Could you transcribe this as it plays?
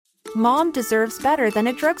Mom deserves better than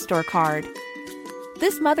a drugstore card.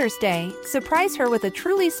 This Mother's Day, surprise her with a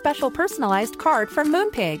truly special personalized card from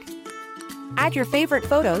Moonpig. Add your favorite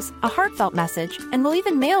photos, a heartfelt message, and we'll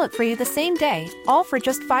even mail it for you the same day, all for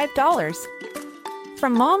just $5.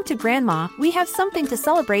 From mom to grandma, we have something to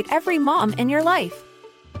celebrate every mom in your life.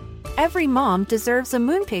 Every mom deserves a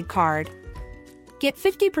Moonpig card. Get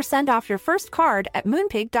 50% off your first card at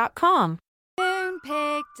moonpig.com.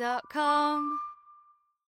 Moonpig.com.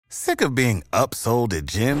 Sick of being upsold at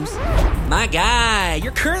gyms? My guy,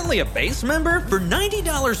 you're currently a base member? For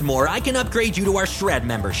 $90 more, I can upgrade you to our Shred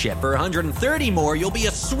membership. For $130 more, you'll be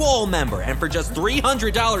a Swole member. And for just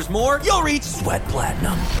 $300 more, you'll reach Sweat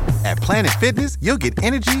Platinum. At Planet Fitness, you'll get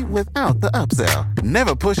energy without the upsell.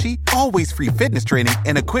 Never pushy, always free fitness training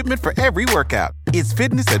and equipment for every workout. It's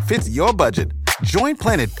fitness that fits your budget. Join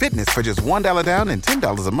Planet Fitness for just $1 down and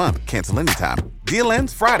 $10 a month. Cancel anytime. Deal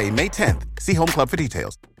ends Friday, May 10th. See Home Club for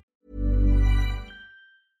details.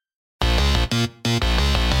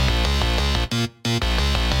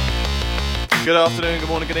 Good afternoon, good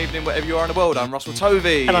morning, good evening, wherever you are in the world. I'm Russell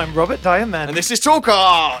Tovey. And I'm Robert Diamond. And this is Talk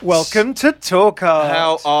Art. Welcome to Talk Art.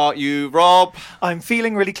 How are you, Rob? I'm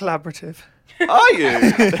feeling really collaborative. Are you?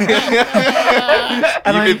 You've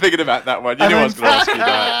been thinking about that one. You knew I was going to ask you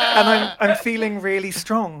that. And I'm feeling really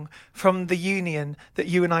strong from the union that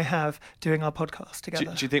you and I have doing our podcast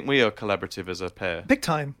together. Do you think we are collaborative as a pair? Big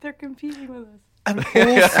time. They're competing with us.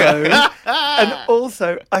 And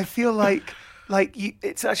also, I feel like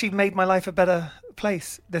it's actually made my life a better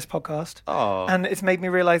place, this podcast. Oh. And it's made me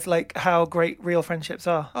realise how great real friendships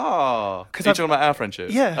are. Oh. Because you're talking about our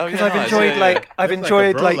friendship? Yeah, Oh, because yeah, I've nice. enjoyed Yeah. I've There's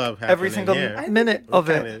enjoyed like a bro love every happening single here. minute of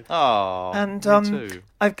it. Oh. And me too.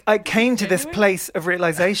 I came to this place of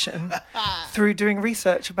realization through doing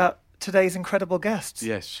research about today's incredible guests.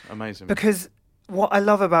 Yes, amazing. Because what I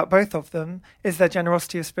love about both of them is their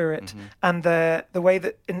generosity of spirit and the way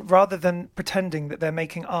that rather than pretending that they're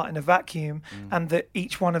making art in a vacuum and that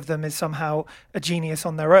each one of them is somehow a genius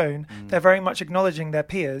on their own, they're very much acknowledging their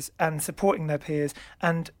peers and supporting their peers,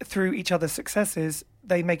 and through each other's successes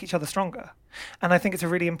they make each other stronger. And I think it's a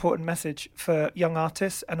really important message for young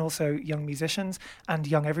artists and also young musicians and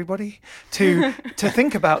young everybody to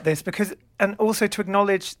think about this, and also to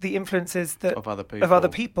acknowledge the influences of other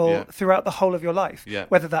people throughout the whole of your life,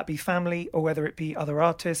 whether that be family or whether it be other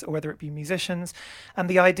artists or whether it be musicians, and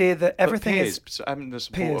the idea that everything peers, is so having the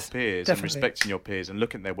support of peers and respecting your peers and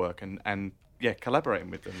looking at their work and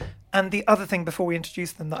collaborating with them. And the other thing before we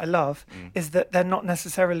introduce them that I love is that they're not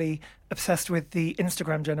necessarily obsessed with the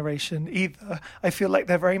Instagram generation either. I feel like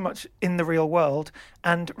they're very much in the real world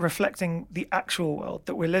and reflecting the actual world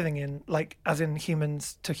that we're living in, as in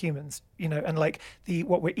humans to humans, and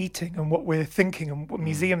what we're eating and what we're thinking and what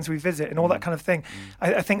museums we visit and all that kind of thing.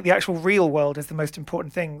 I think the actual real world is the most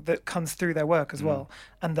important thing that comes through their work as well,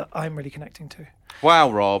 and that I'm really connecting to.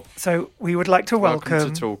 Wow, Rob. So we would like to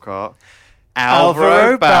welcome to Talk Art.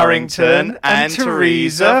 Alvaro Barrington and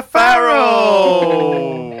Teresa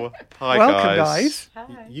Farrell. Hi, welcome, guys.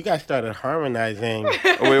 Hi. You guys started harmonizing.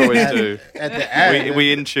 We always do. At the end.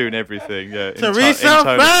 We in tune everything. Yeah. Teresa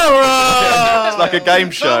Farrell! It's like a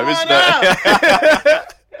game show, isn't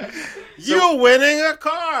it? You're winning a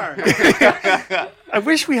car. I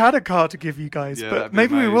wish we had a car to give you guys, Yeah, but that'd be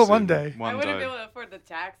maybe we will amazing. one day. I wouldn't be able to afford the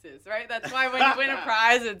taxes, right? That's why when you win a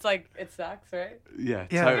prize, it's like, it sucks, right? Yeah,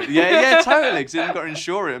 Yeah. totally. Totally. Because you've got to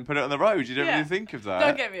insure it and put it on the road. You don't really think of that.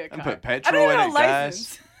 Don't get me a car. And put I petrol don't in even it, have a gas.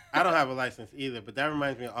 license. I don't have a license either, but that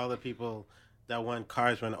reminds me of all the people that won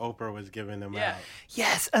cars when Oprah was giving them Yeah. out.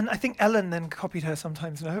 Yes, and I think Ellen then copied her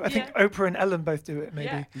sometimes, no? I think Yeah. Oprah and Ellen both do it, maybe.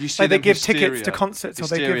 Yeah. You see They them give tickets to concerts or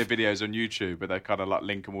they hysteria give... videos on YouTube, but they kind of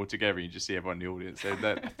link them all together. And you just see everyone in the audience.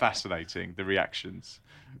 They're fascinating. The reactions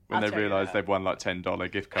when I'll they check it realise out. they've won $10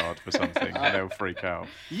 gift card for something, and they'll freak out.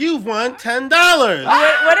 You've won $10.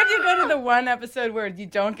 What if you go to the one episode where you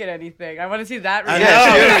don't get anything? I want to see that. I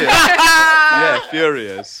reaction. know.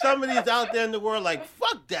 Furious. Somebody's out there in the world like,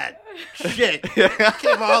 fuck that shit. I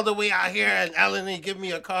came all the way out here and Ellen didn't give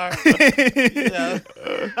me a car.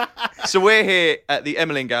 So we're here at the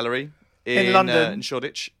Emmeline Gallery In London. in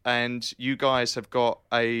Shoreditch, and you guys have got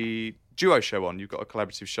a duo show on. You've got a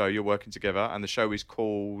collaborative show. You're working together, and the show is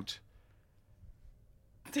called...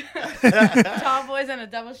 Tall Boys and a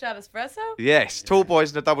Double Shot Espresso? Yes, Tall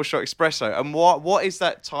Boys and a Double Shot Espresso. And what is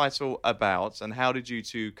that title about, and how did you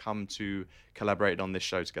two come to collaborate on this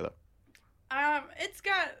show together? It's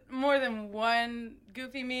got more than one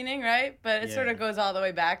goofy meaning, right? But it sort of goes all the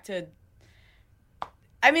way back to...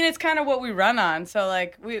 I mean, it's kind of what we run on. So,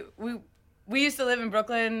 we used to live in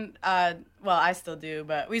Brooklyn. Well, I still do,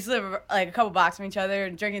 but we used to live a couple blocks from each other,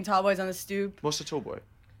 drinking Tall Boys on the stoop. What's a Tall Boy?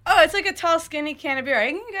 Oh, it's like a tall, skinny can of beer. I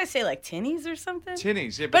think you guys say like tinnies or something.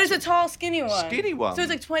 Tinnies, yeah. But it's a tall, skinny one. Skinny one. So it's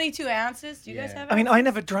like 22 ounces. Do you guys have? I mean, I ounces?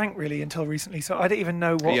 never drank really until recently, so I don't even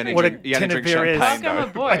know You only what a drink- you only tin of drink beer is. champagne, Welcome though.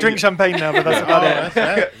 aboard. I drink champagne now, but that's about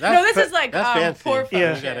it. No, this is like, that's fancy. pour from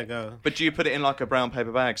Yeah. You gotta go. But do you put it in like a brown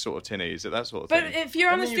paper bag sort of tinny? Is it that sort of But thing? if you're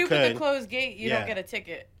on I the mean, you stoop at the could. closed gate, you Yeah. don't get a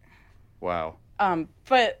ticket. Wow.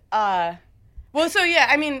 Well, so yeah,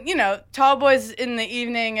 I mean, tall boys in the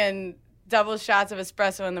evening and double shots of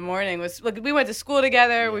espresso in the morning was like we went to school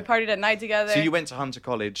together, we partied at night together. So you went to Hunter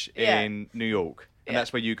College Yeah. in New York, and Yeah.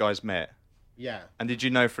 that's where you guys met. Yeah. And did you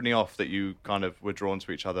know from the off that you kind of were drawn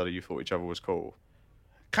to each other, that you thought each other was cool?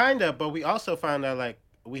 Kind of, but we also found out like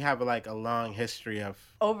we have like a long history of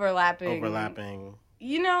overlapping.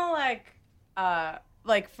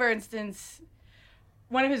 Like for instance,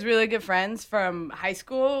 one of his really good friends from high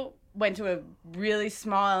school went to a really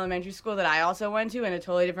small elementary school that I also went to in a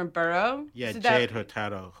totally different borough. Yeah, So Jade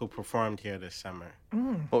Hurtado, who performed here this summer.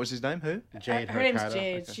 What was his name? Who? Jade her name's Hurtado.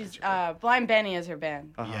 Jade. Okay. She's Blind Benny is her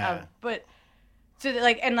band. Yeah. But so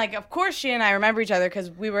of course she and I remember each other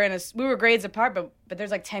because we were grades apart, but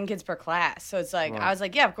there's like 10 kids per class, so it's like I was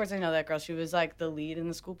like, yeah, of course I know that girl. She was like the lead in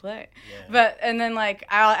the school play. Yeah. And then like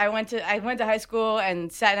I went to high school and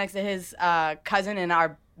sat next to his cousin in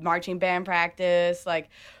our marching band practice. Like,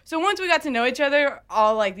 so once we got to know each other,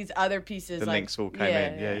 all like these other pieces, The like, links all came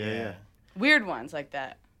in. Yeah. weird ones like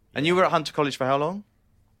that. And you were at Hunter College for how long?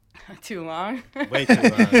 Too long. Way too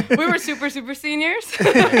long. We were super seniors.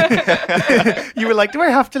 You were like, do I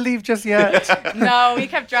have to leave just yet? No, we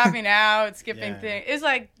kept dropping out, skipping Yeah. things. It was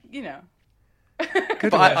like, Good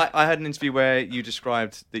But one. I heard an interview where you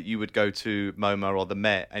described that you would go to MoMA or the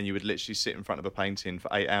Met and you would literally sit in front of a painting for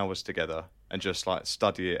 8 hours together and just like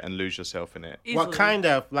study it and lose yourself in it. easily. Well, kind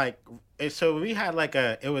of like so we had like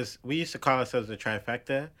we used to call ourselves the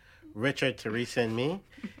trifecta, Richard, Teresa, and me.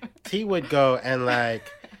 T would go and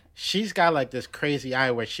like she's got like this crazy eye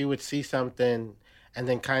where she would see something and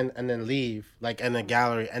then leave like in the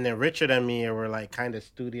gallery, and then Richard and me were like kind of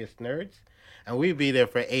studious nerds. And we'd be there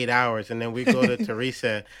for 8 hours, and then we'd go to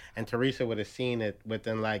Teresa, and Teresa would have seen it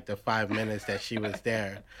within, like, the 5 minutes that she was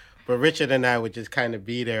there. But Richard and I would just kind of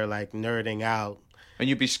be there, like, nerding out. And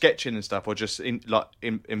you'd be sketching and stuff, or just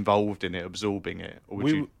involved in it, absorbing it, or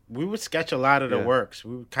would We would sketch a lot of the Yeah. works.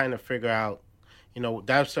 We would kind of figure out,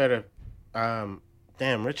 that sort of,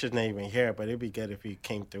 damn, Richard's not even here, but it'd be good if he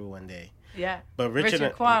came through one day. Yeah. But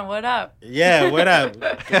Richard Kwan, what up? Yeah, what up?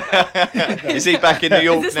 Is he back in New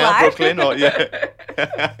York this now, live? Brooklyn? Or yeah,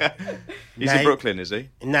 he's Nah, in Brooklyn, is he?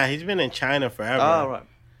 Nah, he's been in China forever. Oh, right.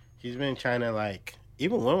 He's been in China, like,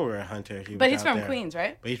 even when we were a Hunter. But he's out from there. Queens,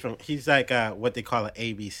 right? But he's like what they call an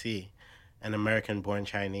ABC, an American-born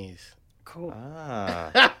Chinese, Cool.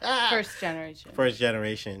 Ah. First generation. first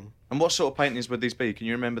generation. And what sort of paintings would these be? Can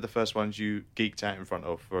you remember the first ones you geeked out in front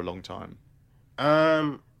of for a long time?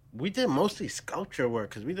 We did mostly sculpture work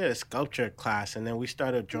because we did a sculpture class, and then we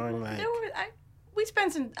started drawing like We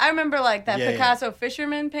spent some. I remember like that Yeah, Picasso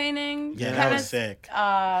fisherman painting. yeah, that kinda, was sick.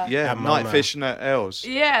 Yeah, At Night MoMA. Fishing at Els.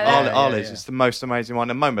 Yeah, that- Arles. yeah. It's the most amazing one.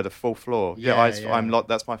 And MoMA, the full floor. Yeah, I'm yeah.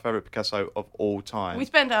 that's my favorite Picasso of all time. we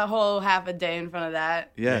spent a whole half a day in front of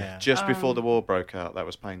that. Yeah, just Um, before the war broke out, that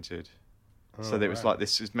was painted. So that it was like,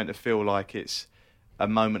 this is meant to feel like it's a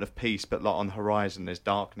moment of peace, but like on the horizon there's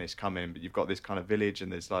darkness coming, but you've got this kind of village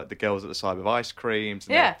and there's like the girls at the side with ice creams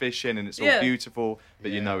and Yeah. they're fishing and it's all Yeah. beautiful, but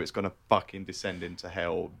you know it's going to fucking descend into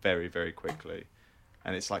hell very, very quickly.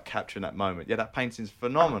 And it's like capturing that moment. Yeah, that painting's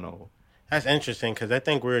phenomenal. That's interesting because I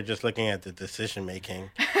think we were just looking at the decision making.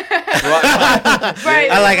 Right.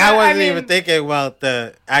 I wasn't mean, even thinking about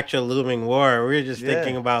the actual looming war. We were just Yeah.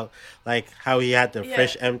 thinking about like how he had the Yeah.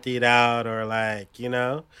 fish emptied out, or like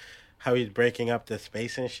how he's breaking up the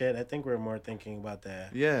space and shit. I think we were more thinking about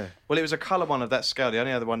that. Yeah. Well, it was a colour one of that scale. The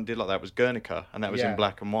only other one did like that was Guernica, and that was Yeah. in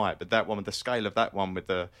black and white. But that one, with the scale of that one, with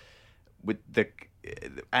the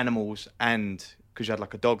animals, and because you had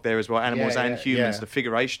like a dog there as well, animals Yeah, and yeah, humans, yeah. the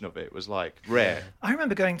figuration of it was like rare. I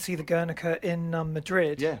remember going to see the Guernica in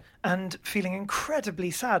Madrid Yeah. and feeling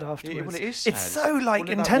incredibly sad afterwards. well, it is It's sad. so like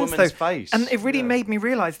Well, in that intense though. woman's face. And it really Yeah. made me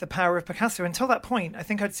realise the power of Picasso. Until that point, I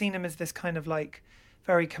think I'd seen him as this kind of like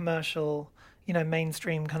very commercial,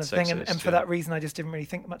 mainstream kind of thing. And Sexist, for yeah. that reason, I just didn't really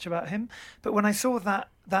think much about him. But when I saw that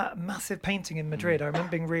massive painting in Madrid, I remember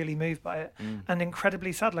being really moved by it and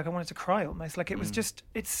incredibly sad. Like I wanted to cry almost. Like it was just,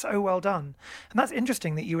 it's so well done. And that's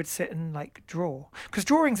interesting that you would sit and like draw. Because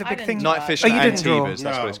drawing's a I big didn't thing. draw. Night Fishing Oh, you at didn't draw? Antibes,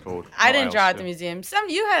 that's No. what it's called. I Not didn't draw else, at the yeah. museum.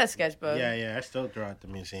 You had a sketchbook. Yeah, I still draw at the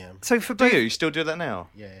museum. So for Do both, you? You still do that now?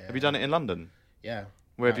 Yeah. Have you done it in London? Yeah.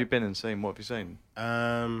 Where have you been and seen? What have you seen?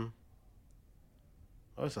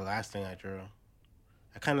 What was the last thing I drew?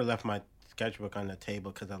 I kind of left my sketchbook on the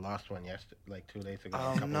table because I lost one yesterday, like 2 days ago.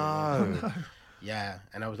 Oh no! Yeah,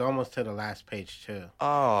 and I was almost to the last page too.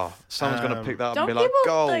 Oh, someone's gonna pick that up and Don't be like, people,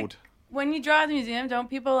 gold. like, when you draw at the museum, don't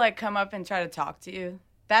people like come up and try to talk to you?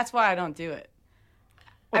 That's why I don't do it.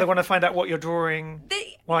 Well, they want to find out what you're drawing.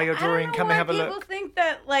 While you're drawing, I don't know can they why have a people look? think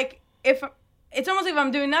that like if it's almost like if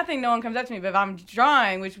I'm doing nothing, no one comes up to me. But if I'm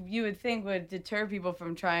drawing, which you would think would deter people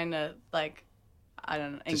from trying to like, I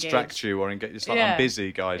don't know, engage. Distract you or engage. It's like, Yeah. I'm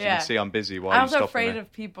busy, guys. You Yeah. can see I'm busy. Why I'm are you also stopping afraid me?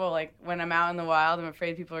 of people. Like when I'm out in the wild, I'm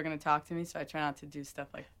afraid people are going to talk to me. So I try not to do stuff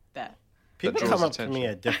like that. People draws come up to attention. me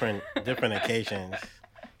at different occasions.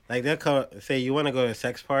 Like they'll say, "You want to go to a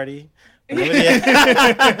sex party?" Is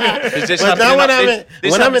this But happening now when in- I'm this- in-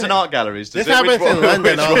 this when I'm happens in- in art galleries. Does This it? Which happens in one?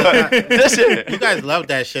 London Which all the one? time. Does it? You guys love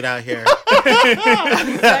that shit out here.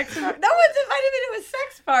 Sex par- no one's invited me to a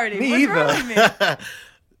sex party. Me What's wrong either. with me?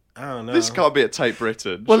 I don't know. This can't be a tape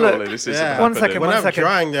written. Well, look, Surely this isn't yeah. One happening. second, when one I'm second.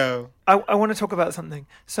 drawing though, I want to talk about something.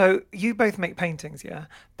 So you both make paintings, yeah,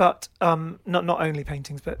 but not only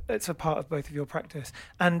paintings, but it's a part of both of your practice.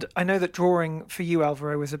 And I know that drawing for you,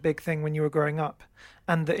 Alvaro, was a big thing when you were growing up,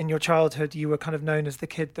 and that in your childhood you were kind of known as the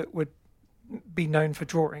kid that would be known for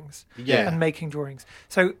drawings, Yeah. and making drawings.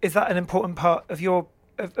 So is that an important part of your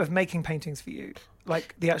of making paintings for you,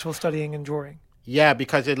 like the actual studying and drawing? yeah,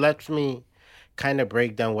 because it lets me kind of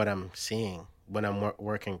break down what I'm seeing when I'm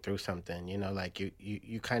working through something. You know, like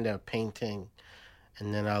you kind of painting,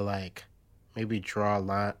 and then I'll like maybe draw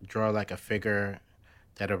like a figure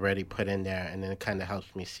that already put in there, and then it kind of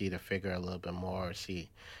helps me see the figure a little bit more, or see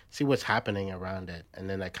what's happening around it, and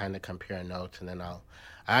then I kind of compare notes, and then I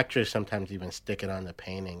actually sometimes even stick it on the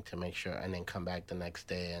painting to make sure, and then come back the next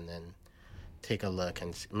day and then take a look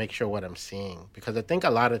and make sure what I'm seeing, because I think a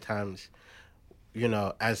lot of times, you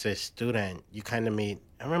know, as a student, you kind of meet.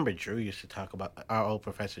 I remember Drew used to talk about our old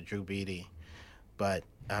professor Drew Beatty, but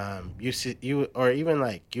you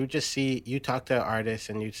talk to artists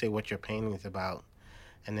and you'd say what your painting is about,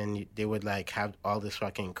 and then they would like have all this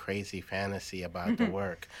fucking crazy fantasy about the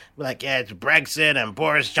work. Be like, yeah, it's Brexit and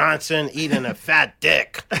Boris Johnson eating a fat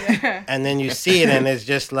dick, and then you see it and it's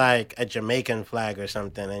just like a Jamaican flag or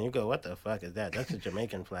something, and you go, what the fuck is that? That's a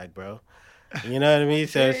Jamaican flag, bro. You know what I mean?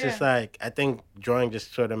 So it's just like, I think drawing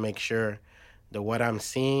just sort of makes sure that what I'm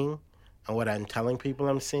seeing and what I'm telling people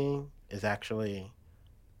I'm seeing is actually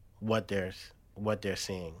what they're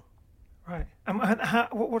seeing. Right.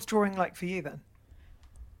 What's drawing like for you then?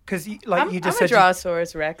 Because you just I'm said a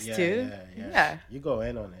Drawsaurus Rex Yeah, too. yeah. You go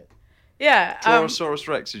in on it. Yeah. Drawsaurus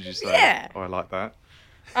Rex, did you say? Yeah. Oh, I like that.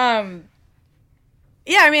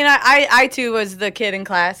 Yeah, I mean, I too was the kid in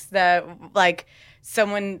class that like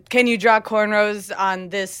can you draw cornrows on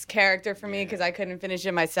this character for me, because I couldn't finish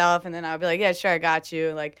it myself, and then I would be like, yeah, sure, I got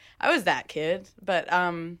you. Like I was that kid, but I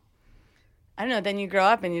don't know. Then you grow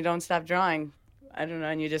up and you don't stop drawing. I don't know,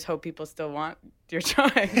 and you just hope people still want your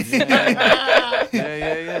drawings.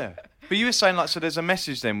 Yeah. But you were saying like, so there's a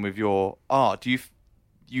message then with your art. Do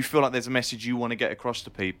you feel like there's a message you want to get across to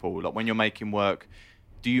people? Like when you're making work,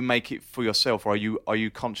 do you make it for yourself, or are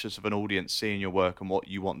you conscious of an audience seeing your work and what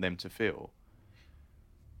you want them to feel?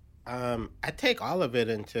 I take all of it.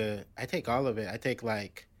 I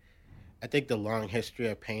take the long history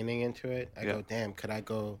of painting into it. I go, damn,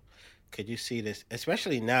 could you see this?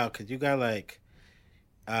 Especially now, because you got like,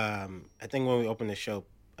 I think when we opened the show,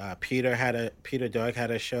 Peter Doig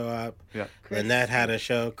had a show up. Yeah. Lynette had a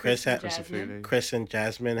show. Chris Jasmine. and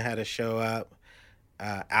Jasmine had a show up.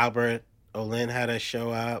 Albert Olin had a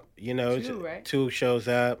show up. You know, Right? 2 shows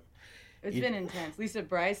up. It's been intense. Lisa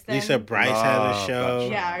Bryce then. Lisa Bryce had a show.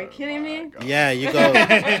 Yeah, are you kidding me? Yeah, you go.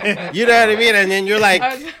 You know what I mean? And then you're like,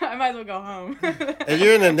 I might as well go home. and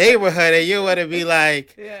you're in the neighborhood, and you want to be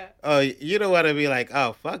like, Yeah. oh, you don't want to be like,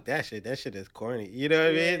 oh, fuck that shit. That shit is corny. You know what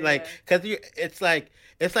I mean? Yeah. Like, cause it's like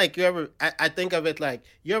you ever. I think of it like,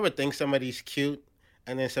 you ever think somebody's cute,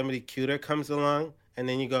 and then somebody cuter comes along, and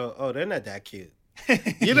then you go, oh, they're not that cute.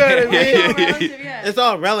 You know what I mean? Yeah. It's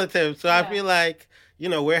all relative. So I Yeah. feel like, you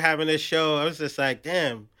know, we're having this show. I was just like,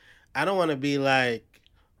 damn, I don't want to be like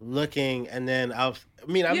looking, and then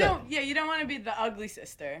you don't want to be the ugly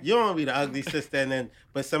sister. you don't want to be the ugly sister, and then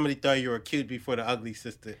but somebody thought you were cute before the ugly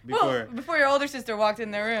sister. Before your older sister walked in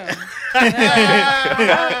the room.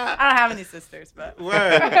 I don't have any sisters, but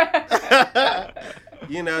Word.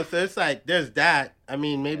 You know, so it's like there's that. I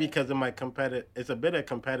mean, maybe because of my it's a bit of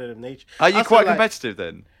competitive nature. Are you Also, quite like, competitive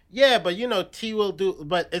then? Yeah, but you know, T will do,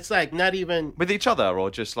 but it's like not even With each other, or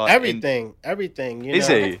just like everything. You Is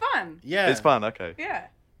know? he? it's fun. Yeah, It's fun, okay. Yeah.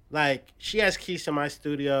 Like she has keys to my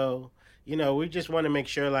studio. You know, we just want to make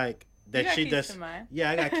sure like that You got she keys does. to mine.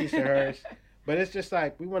 Yeah, I got keys to hers. But it's just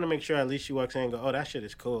like, we want to make sure at least she walks in and go, oh, that shit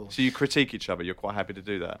is cool. So you critique each other. You're quite happy to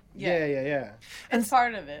do that. Yeah. It's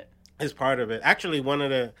part of it. It's part of it. Actually, one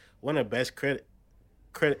of the best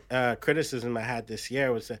criticism I had this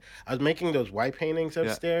year was that I was making those white paintings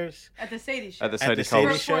upstairs. At the Sadie show. At the Sadie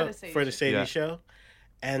show. For the Sadie show.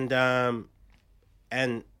 And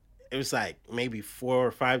it was like maybe 4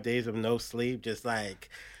 or 5 days of no sleep, just like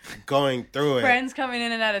going through it. Friends coming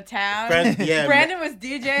in and out of town. Brandon was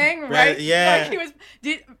DJing, right? Yeah. Like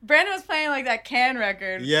Brandon was playing like that Can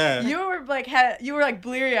record. Yeah. You were like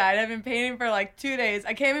bleary eyed. I've been painting for like 2 days.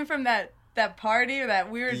 I came in from that party or that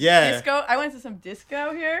weird disco. I went to some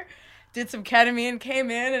disco here, did some ketamine, came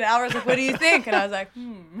in, and Al was like, "What do you think?" And I was like,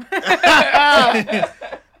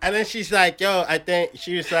 And then she's like, "Yo, I think,"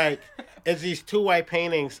 she was like, "It's these 2 white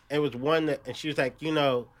paintings." It was one that, and she was like,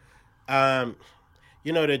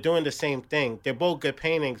 they're doing the same thing. They're both good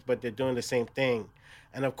paintings, but they're doing the same thing.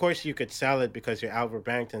 And of course, you could sell it because you're Alvar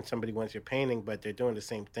Barrington. Somebody wants your painting, but they're doing the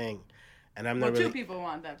same thing. And I'm not really. 2 people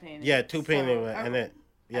want that painting. Yeah, 2 paintings,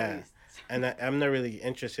 least. And I'm not really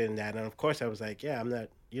interested in that. And of course, I was like, I'm not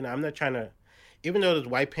trying to. Even though those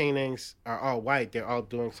white paintings are all white, they're all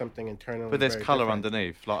doing something internally. But there's colour different.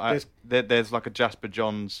 underneath. Like there's like a Jasper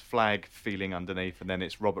Johns flag feeling underneath, and then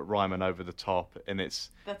it's Robert Ryman over the top, and it's.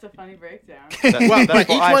 That's a funny breakdown. That's what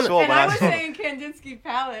I saw. And I was saying Kandinsky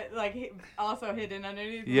palette, like also hidden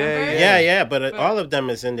underneath. Yeah. But all of them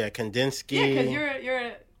is in there. Kandinsky. Yeah, because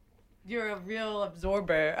you're a real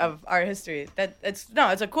absorber of art history. It's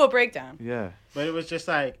a cool breakdown. Yeah. But it was just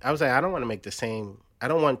like, I was like, I don't want to make the same. I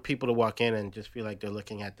don't want people to walk in and just feel like they're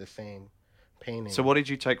looking at the same painting. So what did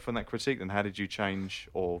you take from that critique then? How did you change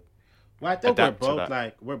or Well, I think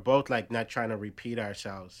we're both like not trying to repeat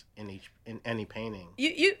ourselves in any painting.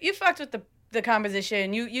 You fucked with the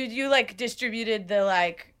composition. You like distributed the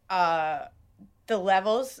like the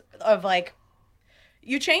levels of like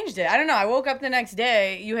you changed it. I don't know. I woke up the next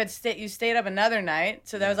day. You stayed up another night,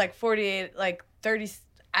 so that was like 48, like 30.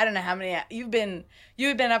 I don't know how many you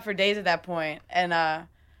had been up for days at that point, and I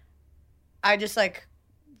just like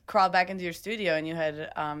crawled back into your studio, and you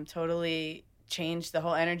had totally changed the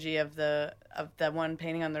whole energy of the one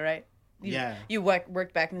painting on the right. You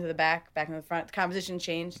worked back into the back into the front. The composition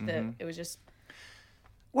changed. Mm-hmm. It was just.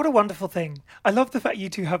 What a wonderful thing. I love the fact you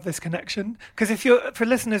two have this connection. Because for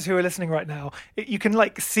listeners who are listening right now, you can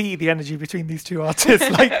like see the energy between these two artists.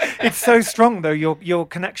 Like it's so strong though, your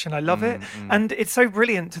connection. I love it. And it's so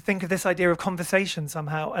brilliant to think of this idea of conversation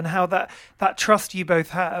somehow and how that trust you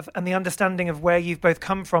both have and the understanding of where you've both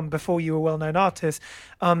come from before you were well-known artists,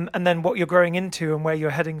 and then what you're growing into and where you're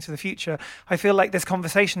heading to the future. I feel like this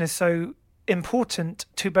conversation is so important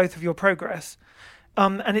to both of your progress.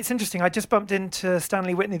 And it's interesting. I just bumped into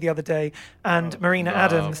Stanley Whitney the other day and Marina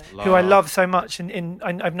Adams, who I love so much. And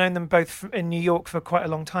I've known them both in New York for quite a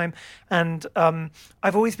long time. And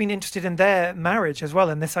I've always been interested in their marriage as well,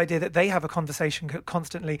 and this idea that they have a conversation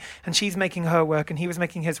constantly. And she's making her work and he was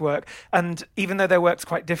making his work. And even though their work's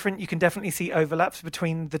quite different, you can definitely see overlaps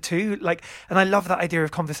between the two. And I love that idea of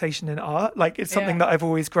conversation in art. Like it's something that I've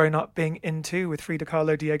always grown up being into with Frida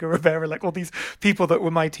Kahlo, Diego Rivera, like all these people that were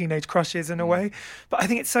my teenage crushes in a way. But I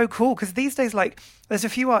think it's so cool because these days, like, there's a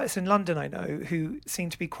few artists in London I know who seem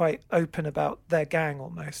to be quite open about their gang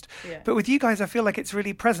almost. Yeah. But with you guys, I feel like it's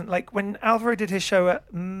really present. Like when Alvaro did his show at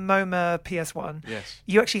MoMA PS1,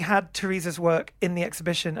 you actually had Teresa's work in the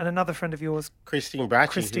exhibition and another friend of yours, Christine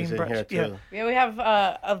Bracci, who's in here too. Yeah, we have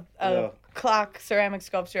a clock ceramic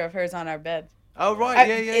sculpture of hers on our bed. Oh,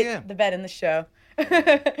 right. Yeah. The bed in the show.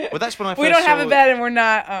 Well, that's when I first We don't have a bed and we're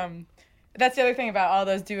not... That's the other thing about all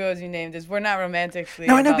those duos you named is we're not romantically.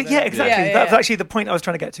 No, I know, but exactly. That's actually the point I was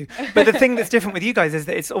trying to get to. But the thing that's different with you guys is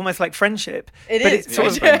that it's almost like friendship. It's sort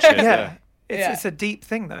of friendship. It's a deep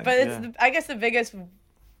thing though. But it's I guess the biggest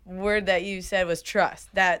word that you said was trust.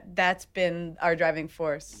 That's been our driving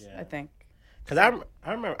force, I think. Because I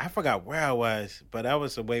remember, I forgot where I was, but I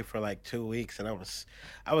was away for like 2 weeks, and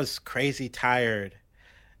I was crazy tired,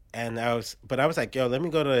 and I was like, yo, let me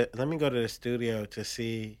go to the studio to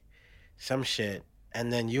see some shit,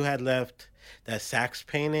 and then you had left that sax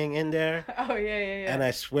painting in there. Oh yeah. And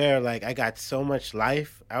I swear, like I got so much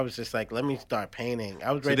life. I was just like, let me start painting.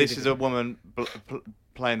 I was ready. So this is a woman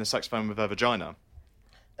playing the saxophone with her vagina.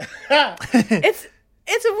 It's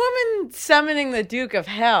a woman summoning the Duke of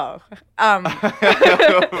Hell.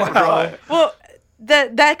 Right. Well,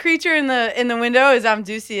 that creature in the window is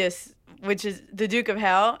Amdusias, which is the Duke of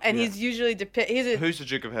Hell, and he's usually Who's the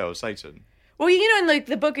Duke of Hell? Satan. Well, you know, in like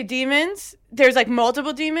the Book of Demons, there's like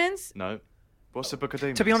multiple demons. No. What's the Book of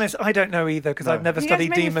Demons? To be honest, I don't know either because I've never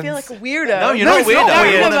studied demons. You feel like a weirdo. No, you're not weird. Not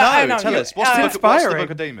weird. No. Tell us. What's the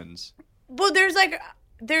Book of Demons? Well, there's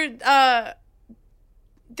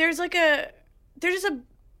just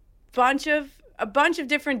a bunch of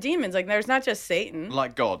different demons. Like there's not just Satan.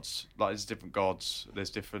 Like gods, like there's different gods. There's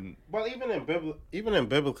different. Well, even in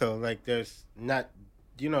biblical, like there's not,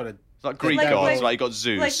 the like Greek gods. Like you got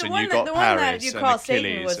Zeus like and you got the Paris one that you call and Satan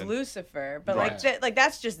Achilles was and... Lucifer, but Right. like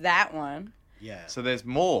that's just that one. Yeah. So there's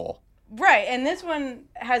more. Right, and this one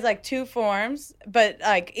has like two forms, but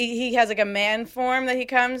like he has like a man form that he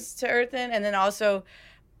comes to Earth in, and then also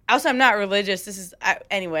I'm not religious. This is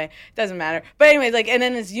anyway, doesn't matter. But anyway, like and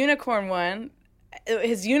then his unicorn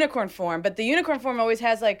form, but the unicorn form always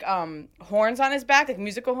has like horns on his back, like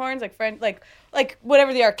musical horns, like French, like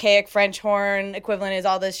whatever the archaic French horn equivalent is,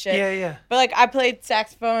 all this shit. Yeah. But like I played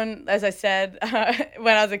saxophone, as I said,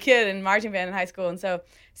 when I was a kid in marching band in high school, and so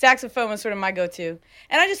saxophone was sort of my go-to.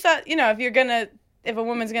 And I just thought, if a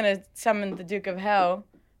woman's gonna summon the Duke of Hell,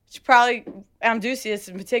 she probably, Amdusias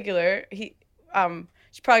in particular, she's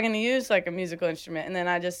probably gonna use like a musical instrument. And then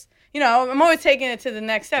I just, I'm always taking it to the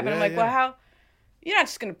next step. And I'm like, well, how? You're not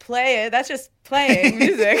just gonna play it. That's just playing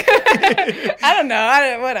music. I don't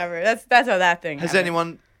know. Whatever. That's how that thing. Has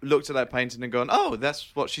anyone looked at that painting and gone, "Oh,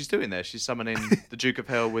 that's what she's doing there. She's summoning the Duke of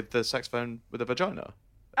Hell with the saxophone with a vagina"?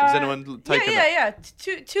 Has anyone taken that?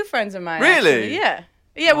 Yeah. Two friends of mine. Really? Actually.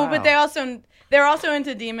 Yeah. Wow. Well, but they're also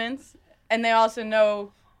into demons, and they also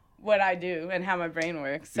know what I do and how my brain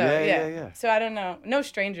works. So Yeah. So I don't know. No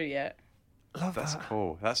stranger yet. Love That's that.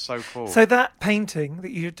 cool. That's so cool. So that painting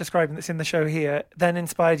that you're describing that's in the show here then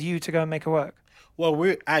inspired you to go and make a work?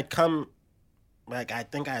 Well, I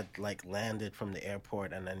think I landed from the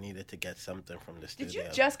airport and I needed to get something from the studio. Did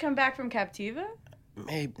you just come back from Captiva?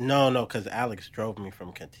 Maybe no, because Alex drove me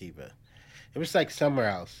from Captiva. It was like somewhere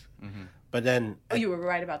else. Mm-hmm. But then... Oh, you were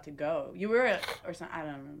right about to go. You were or something. I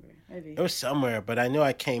don't remember. Maybe. It was somewhere, but I knew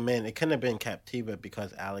I came in. It couldn't have been Captiva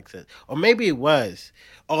because Alex said... Or maybe it was.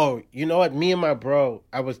 Oh, you know what? Me and my bro,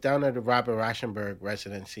 I was down at the Robert Rauschenberg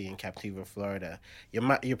residency in Captiva, Florida.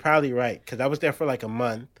 You're probably right, because I was there for like a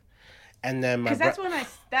month. And then my...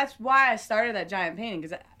 Because that's why I started that giant painting,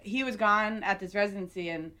 because he was gone at this residency,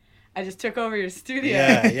 and... I just took over your studio,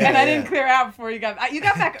 and I didn't clear out before you got back. You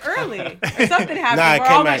got back early, or something happened Nah,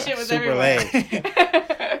 where all my shit was super everywhere.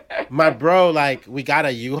 Late. My bro, we got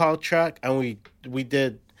a U-Haul truck, and we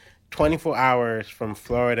did 24 hours from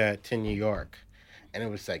Florida to New York, and it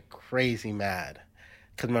was like crazy mad,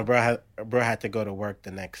 because my bro had to go to work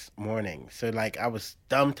the next morning. So I was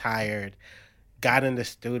dumb tired, got in the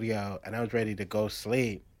studio, and I was ready to go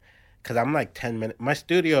sleep. Because I'm like 10 minutes. My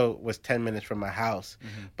studio was 10 minutes from my house.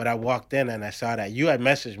 Mm-hmm. But I walked in and I saw that. You had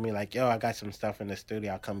messaged me like, yo, I got some stuff in the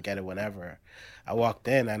studio. I'll come get it whenever. I walked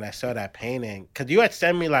in and I saw that painting. Because you had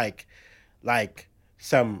sent me like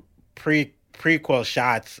some prequel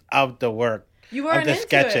shots of the work. You weren't of the into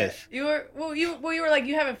sketches. It. You were like,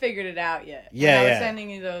 you haven't figured it out yet. Yeah, I was sending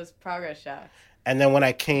you those progress shots. And then when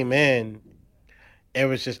I came in, it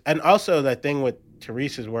was just... And also the thing with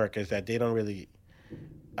Teresa's work is that they don't really...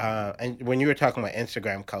 and when you were talking about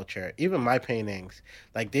Instagram culture, even my paintings,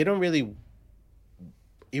 they don't really,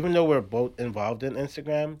 even though we're both involved in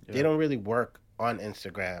Instagram, they don't really work on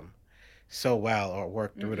Instagram so well or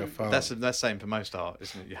work through the phone. That's the same for most art,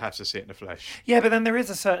 isn't it? You have to see it in the flesh. Yeah, but then there is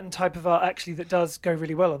a certain type of art actually that does go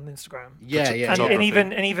really well on Instagram. Yeah. And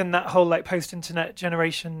even that whole post-internet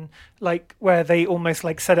generation, where they almost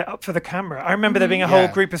set it up for the camera. I remember there being a whole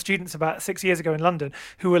group of students about 6 years ago in London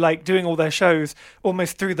who were doing all their shows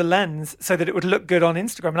almost through the lens so that it would look good on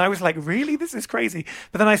Instagram. And I was like, really? This is crazy.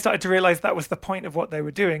 But then I started to realize that was the point of what they were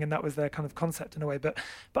doing, and that was their kind of concept in a way. But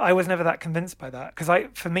I was never that convinced by that, because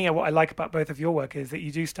for me, what I like about both of your work is that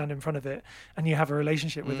you do stand in front of it and you have a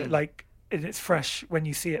relationship with it, it's fresh when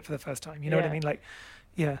you see it for the first time. You know what I mean?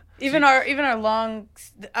 Yeah. Even our long.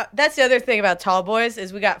 That's the other thing about Tall Boys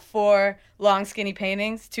is we got 4 long skinny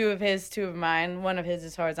paintings. 2 of his, 2 of mine. One of his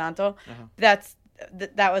is horizontal. That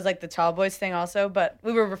was the Tall Boys thing also. But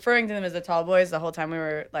we were referring to them as the Tall Boys the whole time we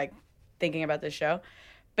were thinking about this show.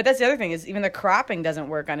 But that's the other thing is even the cropping doesn't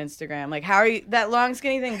work on Instagram. How are you? That long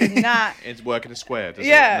skinny thing does not. It's working a square. Does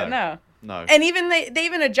it? No. And even they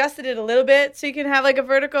even adjusted it a little bit so you can have a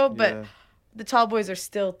vertical, but the Tall Boys are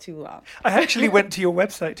still too long. I actually went to your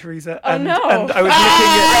website, Teresa, and I was looking at...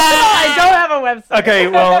 I don't have a website. Okay,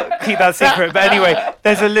 well, keep that secret. But anyway,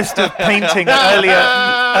 there's a list of paintings earlier.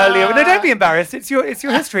 No, don't be embarrassed. It's your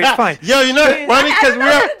history. It's fine. Yo, you know, funny because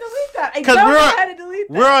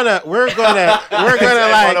we're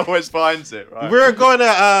gonna always finds it, right? We're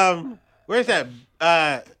gonna where's that?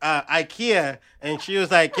 IKEA, and she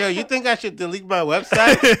was like, yo, you think I should delete my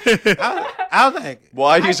website? I was like,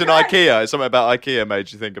 why using IKEA? Something about IKEA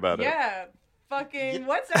made you think about it. Yeah. fucking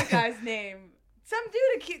what's that guy's name? Some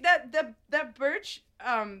dude that Birch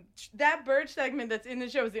segment that's in the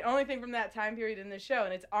show is the only thing from that time period in the show,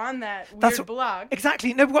 and it's on that weird blog.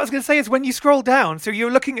 Exactly. No, but what I was going to say is when you scroll down, so you're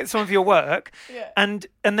looking at some of your work, and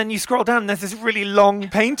then you scroll down, and there's this really long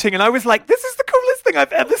painting, and I was like, this is the coolest thing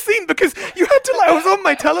I've ever seen, because you had to, like, I was on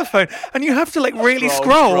my telephone, and you have to, like, really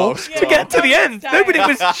scroll to get to the end. No, but it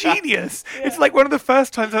was genius. It's like one of the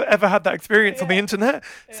first times I've ever had that experience on the internet.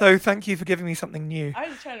 So thank you for giving me something new. I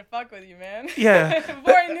was just trying to fuck with you, man. Yeah.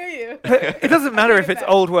 Before I knew you. It doesn't matter if it's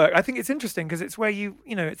old work. I think it's interesting because it's where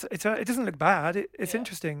it doesn't look bad. It's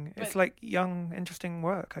interesting. It's like young, interesting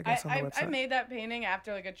work, I guess, on the website. I made that painting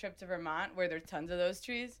after like a trip to Vermont where there's tons of those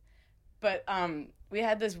trees. But we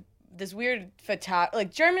had this weird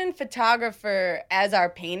German photographer as our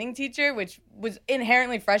painting teacher, which was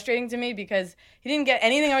inherently frustrating to me because he didn't get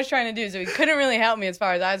anything I was trying to do, so he couldn't really help me as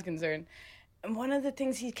far as I was concerned. And one of the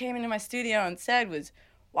things he came into my studio and said was,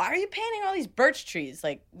 why are you painting all these birch trees?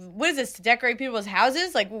 Like, what is this, to decorate people's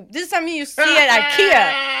houses? Like, this is something you see at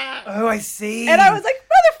IKEA. Oh, I see. And I was like,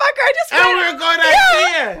 motherfucker, I just we were going to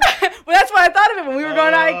IKEA. Well, that's what I thought of it when we were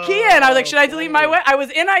going to IKEA. And I was like, should I delete my I was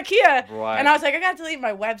in IKEA. Right. And I was like, I got to delete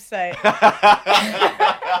my website. But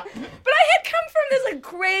I had come from this, like,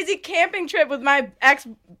 crazy camping trip with my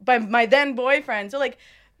then boyfriend. So, like,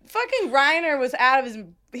 fucking Reiner was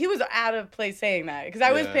he was out of place saying that because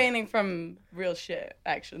I was painting from real shit,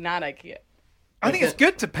 actually, not IKEA. I think it's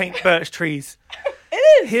good to paint birch trees.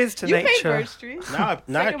 It is. Here's to you nature. Paint birch trees.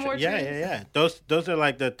 Yeah. Those are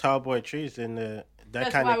like the tall boy trees and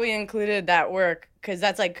that's why we included that work because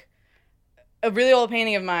that's like a really old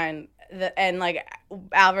painting of mine, and like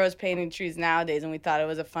Alvaro's painting trees nowadays, and we thought it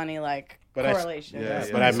was a funny correlation.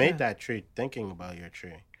 But I made that tree thinking about your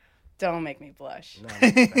tree. Don't make me blush.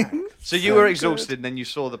 No, so you were exhausted, and then you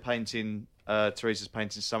saw the painting, Teresa's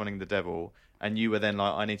painting, Summoning the Devil, and you were then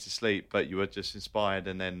like, I need to sleep, but you were just inspired,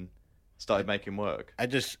 and then started making work. I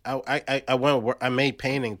made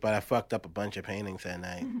paintings, but I fucked up a bunch of paintings that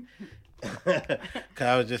night. Cause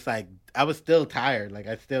I was just like, I was still tired. Like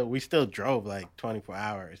we still drove like 24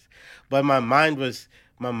 hours, but my mind was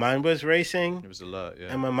racing. It was alert, yeah.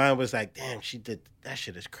 And my mind was like, damn, she did that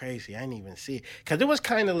shit is crazy. I didn't even see it. Cause it was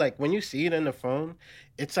kind of like when you see it in the phone,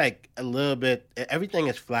 it's like a little bit, everything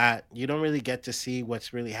is flat. You don't really get to see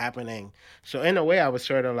what's really happening. So in a way I was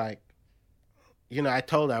sort of like, I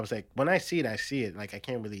told her, I was like, when I see it, I see it. Like I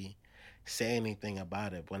can't really say anything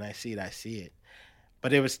about it. When I see it, I see it.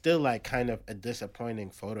 But it was still like kind of a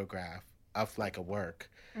disappointing photograph of like a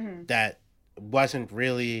work that wasn't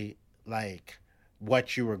really like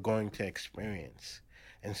what you were going to experience.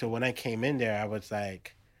 And so when I came in there, I was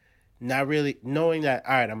like, not really knowing that,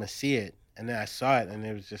 all right, I'm going to see it. And then I saw it and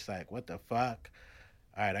it was just like, what the fuck?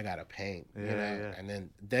 All right, I got to paint, Yeah. And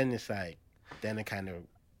then it's like, then it kind of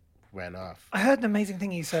ran off. I heard an amazing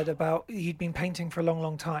thing you said about you'd been painting for a long,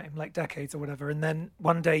 long time, like decades or whatever. And then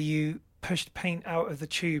one day you pushed paint out of the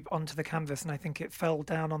tube onto the canvas, and I think it fell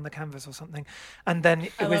down on the canvas or something. And then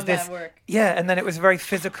it was this, and then it was a very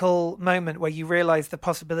physical moment where you realized the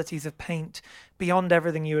possibilities of paint beyond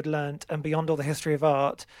everything you had learnt and beyond all the history of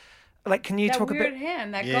art. Like, can you talk a bit? That weird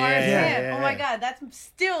hand, that Gar's hand. Oh my God, that's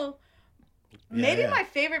still maybe my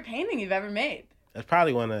favorite painting you've ever made. That's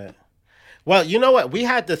probably one of. Well, you know what? We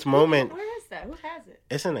had this moment. Where is that? Who has it?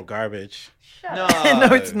 It's in the garbage. No,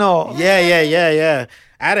 No, it's not. Yeah.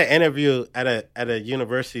 I had an interview at a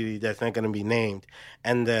university that's not going to be named,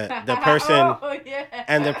 and the person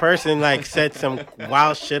and the person like said some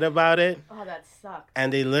wild shit about it. Oh, that sucks.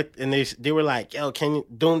 And they looked and they were like, "Yo, can you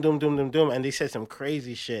doom," and they said some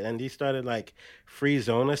crazy shit, and they started like free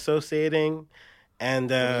zone associating, and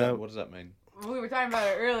what does that mean? We were talking about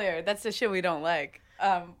it earlier. That's the shit we don't like.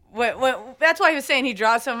 That's why he was saying he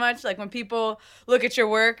draws so much. Like when people look at your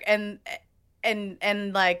work and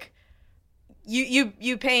like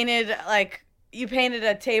you painted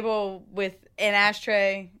a table with an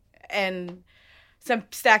ashtray and some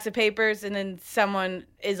stacks of papers, and then someone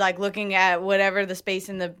is like looking at whatever the space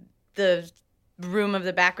in the room of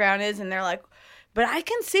the background is, and they're like, but I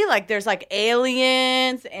can see like there's like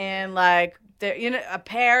aliens and like a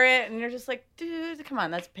parrot, and you're just like, dude, come on,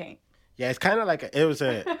 that's paint. Yeah, it's kind of like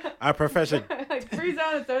our professor. Like free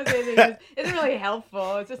zone associating isn't really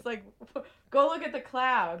helpful. It's just like, go look at the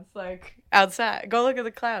clouds, like outside. Go look at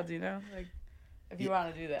the clouds, like if you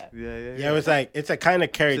want to do that. Yeah. It was like it's a kind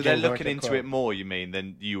of carry. So they're looking into it more, you mean,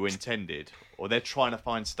 than you intended, or they're trying to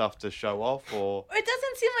find stuff to show off, or it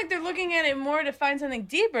doesn't seem like they're looking at it more to find something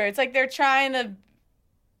deeper. It's like they're trying to.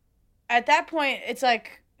 At that point, it's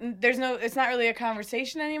like it's not really a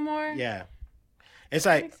conversation anymore. Yeah. It's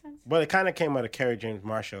That like, makes sense. well, it kind of came out of Kerry James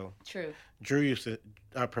Marshall. True.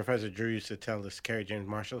 Professor Drew used to tell this Kerry James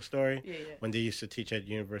Marshall story Yeah. when they used to teach at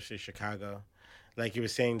University of Chicago. Like, he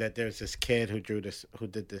was saying that there's this kid who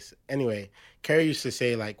did this. Anyway, Kerry used to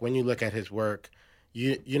say, like, when you look at his work,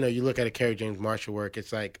 you look at a Kerry James Marshall work,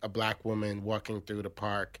 it's like a black woman walking through the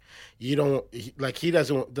park.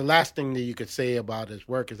 The last thing that you could say about his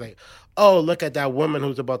work is like, oh, look at that woman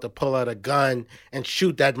who's about to pull out a gun and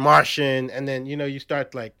shoot that Martian. And then, you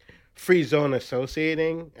start, like, free zone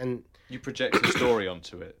associating. And You project a story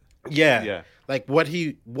onto it. yeah. Like, what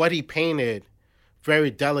he painted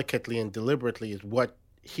very delicately and deliberately is what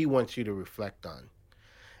he wants you to reflect on.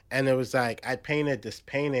 And it was like, I painted this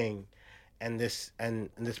painting, and this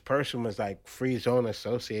person was like free zone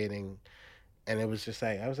associating, and it was just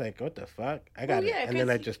like, I was like, what the fuck? I got it. And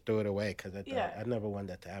then I just threw it away because I thought I never want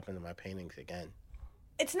that to happen to my paintings again.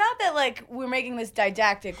 It's not that like we're making this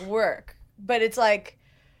didactic work, but it's like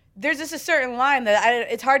there's just a certain line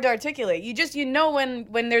that it's hard to articulate. You know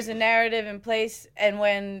when there's a narrative in place, and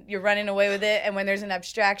when you're running away with it, and when there's an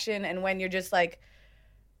abstraction, and when you're just like,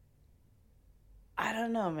 I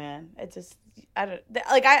don't know, man. It just I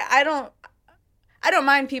don't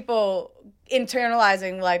mind people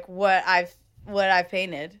internalizing like what I've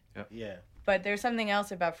painted. Yeah. But there's something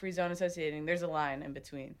else about free zone associating. There's a line in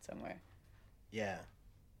between somewhere. Yeah.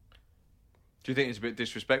 Do you think it's a bit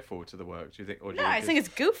disrespectful to the work? Do you think? Or do No, you I think it's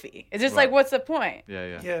goofy. It's just Right. like, what's the point?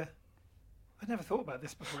 Yeah. Yeah. I never thought about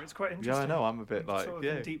this before. It's quite Yeah, interesting. I know. I'm a bit like, sort of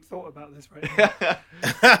yeah. in deep thought about this right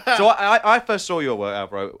now. So I first saw your work,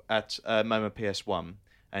 Alvaro, at MoMA PS1,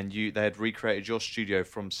 and they had recreated your studio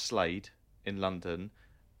from Slade in London,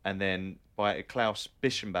 and then by Klaus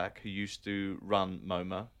Bischenbach, who used to run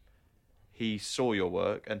MoMA, he saw your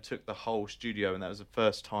work and took the whole studio, and that was the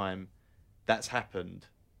first time that's happened.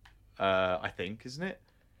 I think, isn't it?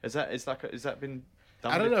 Has that been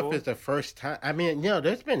done I don't know before? if it's the first time. I mean,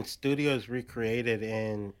 there's been studios recreated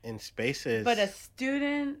in spaces. But a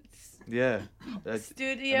student's Yeah.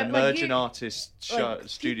 studio, An emerging artist He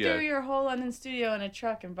studio. threw your whole London studio in a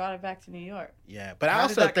truck and brought it back to New York. Yeah, but I How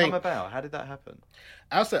also did that think come about? How did that happen?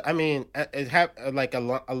 I mean, it have like a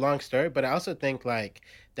long story, but I also think like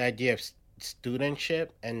the idea of studentship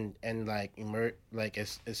and like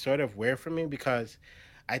it's sort of weird for me, because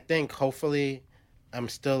I think hopefully I'm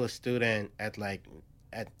still a student at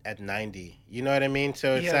 90. You know what I mean?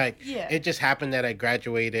 So it's it just happened that I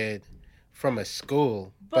graduated from a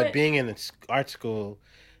school, but being in an art school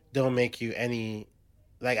don't make you any,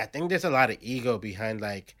 like, I think there's a lot of ego behind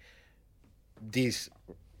like these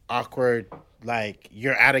awkward, like,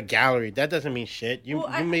 you're at a gallery. That doesn't mean shit. You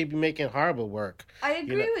may be making horrible work. I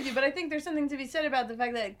agree with you, but I think there's something to be said about the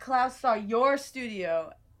fact that Klaus saw your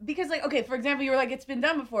studio. Because, like, okay, for example, you were like, it's been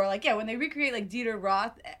done before. Like, yeah, when they recreate, like, Dieter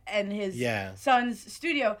Roth and his son's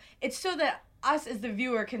studio, it's so that us as the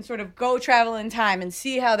viewer can sort of go travel in time and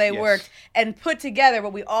see how they worked and put together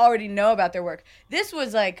what we already know about their work. This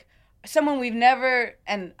was, like, someone we've never,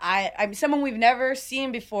 and I'm someone we've never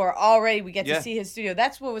seen before. Already, we get to see his studio.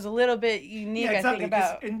 That's what was a little bit unique. Yeah, exactly. I think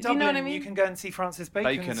about. In Do Dublin, you know what I mean? you can go and see Francis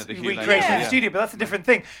Bacon's at the Hume recreation of the studio, but that's a different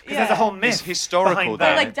thing because there's a whole myth. It's historical. behind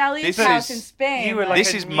There. that. Like Dali's house in Spain. You were like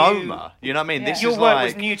this is MoMA. You know what I mean? This Your is work like,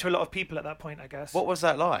 was new to a lot of people at that point, I guess. What was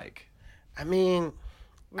that like? I mean,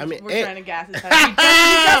 We're trying to gas his head. He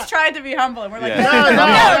just tried to be humble, and we're like, Yeah.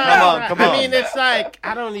 no. Come on. I mean, it's like,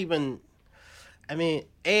 I don't even. I mean,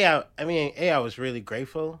 I was really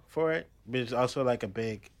grateful for it. But it was also like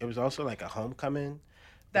a homecoming.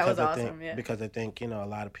 That was because awesome, yeah. Because I think, a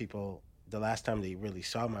lot of people, the last time they really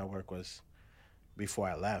saw my work was before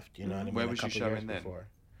I left. You know what I mean? Where was you showing then? Before.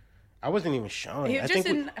 I wasn't even showing. He was just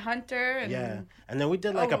in Hunter. And, and then we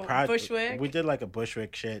did like a project. Bushwick. We did like a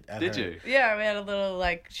Bushwick shit. Did you? Yeah, we had a little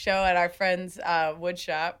like show at our friend's wood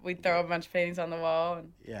shop. We'd throw a bunch of paintings on the wall.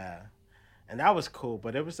 And... Yeah. And that was cool,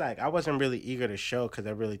 but it was like, I wasn't really eager to show because I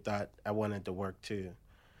really thought I wanted the work to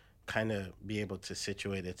kind of be able to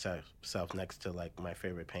situate itself next to like my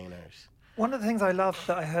favorite painters. One of the things I loved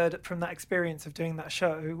that I heard from that experience of doing that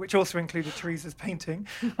show, which also included Teresa's painting,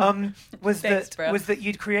 was that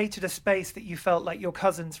you'd created a space that you felt like your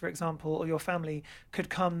cousins, for example, or your family could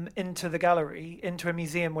come into the gallery, into a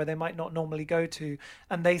museum where they might not normally go to,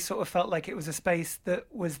 and they sort of felt like it was a space that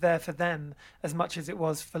was there for them as much as it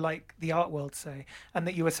was for like the art world, say, and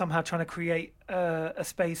that you were somehow trying to create a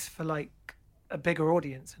space for like a bigger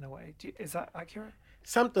audience in a way. Is that accurate?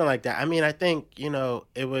 Something like that. I mean, I think,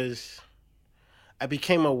 it was... I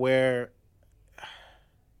became aware.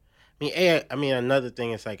 Another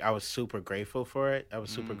thing is like I was super grateful for it. I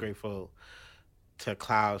was super grateful to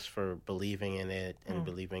Klaus for believing in it and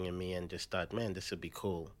believing in me, and just thought, man, this would be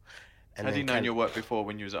cool. And Had he known your work before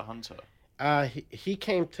when you was at Hunter? He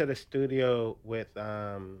came to the studio with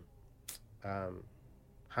Hans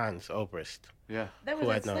Obrist. Yeah. That Who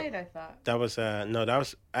was I at know. Slade, I thought. That was I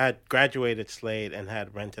had graduated Slade and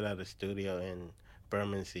had rented out a studio in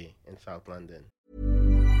Bermondsey in South London.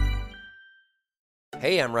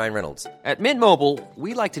 Hey, I'm Ryan Reynolds. At Mint Mobile,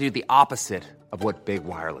 we like to do the opposite of what Big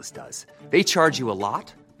Wireless does. They charge you a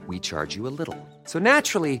lot, we charge you a little. So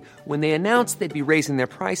naturally, when they announced they'd be raising their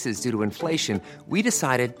prices due to inflation, we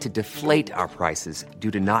decided to deflate our prices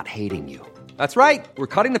due to not hating you. That's right. We're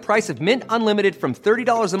cutting the price of Mint Unlimited from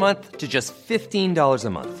 $30 a month to just $15 a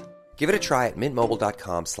month. Give it a try at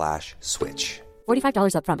mintmobile.com/switch.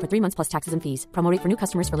 $45 up front for 3 months plus taxes and fees. Promo rate for new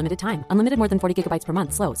customers for limited time. Unlimited more than 40 gigabytes per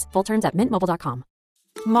month. Slows full terms at mintmobile.com.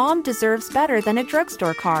 Mom deserves better than a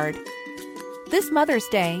drugstore card. This Mother's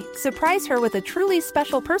Day, surprise her with a truly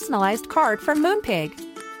special personalized card from Moonpig.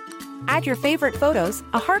 Add your favorite photos,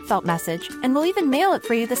 a heartfelt message, and we'll even mail it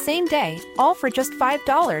for you the same day, all for just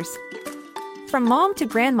 $5. From mom to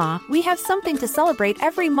grandma, we have something to celebrate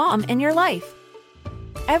every mom in your life.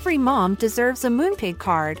 Every mom deserves a Moonpig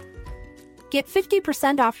card. Get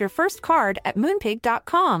 50% off your first card at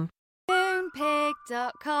moonpig.com.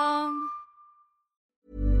 Moonpig.com.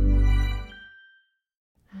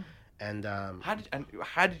 And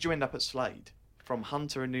How did you end up at Slade from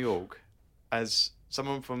Hunter in New York as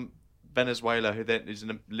someone from Venezuela who then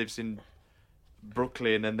lives in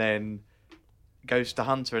Brooklyn and then goes to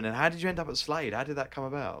Hunter, and then how did you end up at Slade? How did that come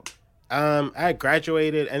about? I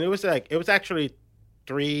graduated, and it was actually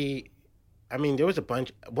 3. I mean, there was a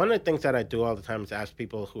bunch. One of the things that I do all the time is ask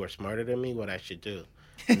people who are smarter than me what I should do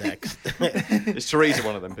next. Is Teresa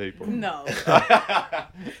one of them people? No.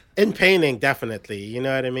 In painting, definitely. You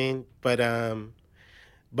know what I mean? But I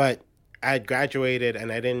had graduated,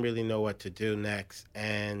 and I didn't really know what to do next.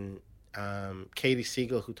 And Katie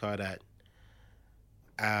Siegel, who taught at,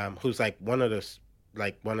 who's like one of the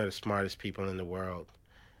smartest people in the world,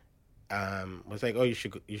 was like, "Oh, you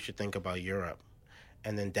should think about Europe."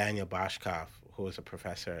 And then Daniel Boshkoff, who was a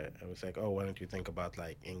professor, was like, "Oh, why don't you think about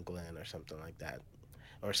like England or something like that,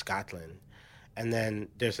 or Scotland?" And then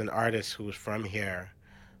there's an artist who's from here,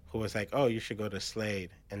 who was like, "Oh, you should go to Slade."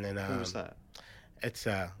 And then Who was that? It's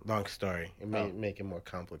a long story. It may make it more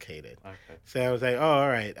complicated. Okay. So I was like, "Oh, all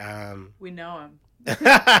right." We know him.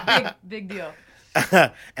 Big deal.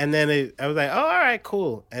 And then I was like, "Oh, all right,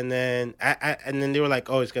 cool." And then and then they were like,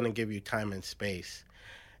 "Oh, it's gonna give you time and space."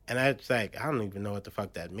 And I was like, I don't even know what the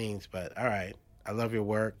fuck that means, but all right. I love your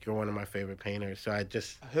work. You're one of my favorite painters. So I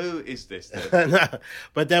just... Who is this then? No,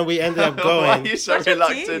 but then we ended up going... Why are you so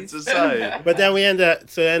reluctant to say? But then I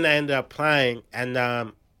ended up applying. And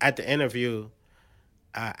at the interview,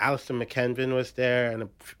 Alistair McKenvin was there and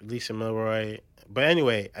Lisa Milroy. But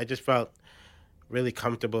anyway, I just felt really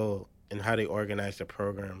comfortable in how they organized the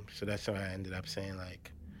program. So that's why I ended up saying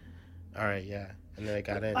like, all right, yeah. And then I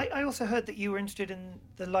got in. I also heard that you were interested in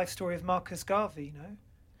the life story of Marcus Garvey, no?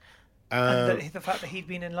 And the fact that he'd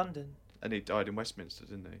been in London. And he died in Westminster,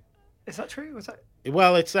 didn't he? Is that true? Was that?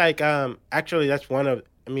 Well, it's like actually that's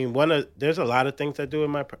there's a lot of things I do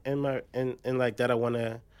in like that I want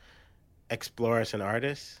to explore as an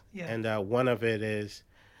artist. Yeah. And one of it is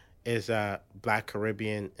Black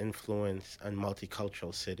Caribbean influence on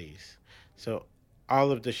multicultural cities. So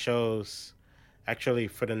all of the shows actually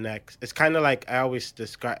for the next, it's kind of like I always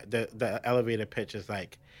describe the elevator pitch is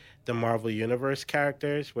like the Marvel Universe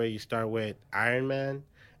characters, where you start with Iron Man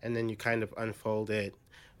and then you kind of unfold it.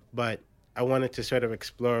 But I wanted to sort of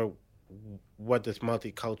explore what does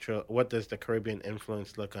the Caribbean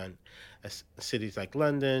influence look on cities like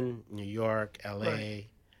London, New York, LA, right.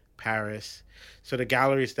 Paris. So the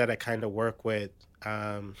galleries that I kind of work with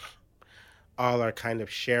all are kind of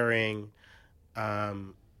sharing a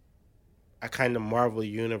kind of Marvel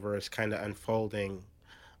Universe kind of unfolding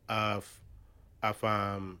of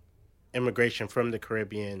immigration from the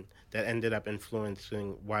Caribbean that ended up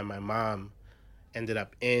influencing why my mom ended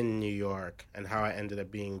up in New York and how I ended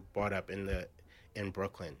up being brought up in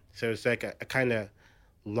Brooklyn. So it's like a kind of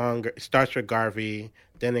longer. It starts with Garvey,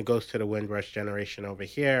 then it goes to the Windrush generation over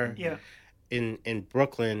here. Yeah. In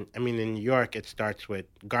Brooklyn, in New York, it starts with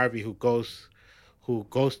Garvey who goes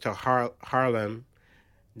to Harlem,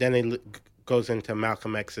 then it goes into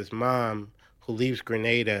Malcolm X's mom who leaves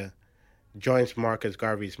Grenada, joins Marcus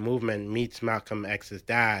Garvey's movement, meets Malcolm X's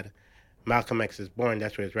dad. Malcolm X is born,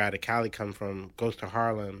 that's where his radicality come from, goes to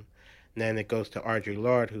Harlem. And then it goes to Audre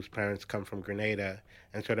Lorde, whose parents come from Grenada,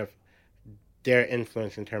 and sort of their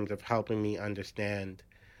influence in terms of helping me understand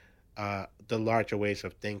the larger ways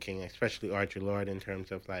of thinking, especially Audre Lorde in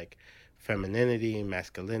terms of like femininity,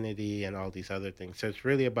 masculinity, and all these other things. So it's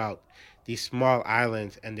really about these small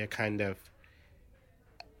islands and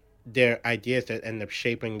their ideas that end up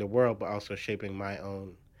shaping the world, but also shaping my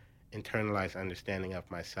own internalized understanding of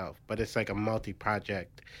myself. But it's like a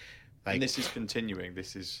multi-project. Like, and this is continuing.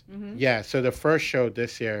 This is yeah. So the first show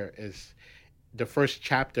this year the first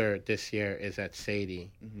chapter this year is at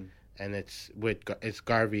Sadie, and it's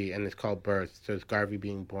Garvey, and it's called Birth. So it's Garvey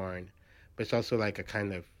being born, but it's also like a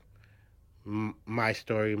kind of my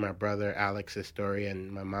story, my brother Alex's story,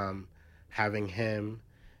 and my mom having him.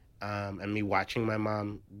 And me watching my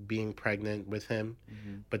mom being pregnant with him,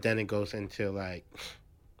 but then it goes into like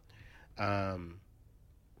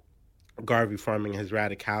Garvey forming his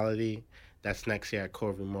radicality. That's next year at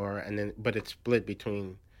Corby Moore, but it's split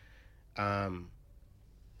between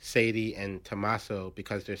Sadie and Tommaso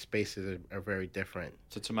because their spaces are very different.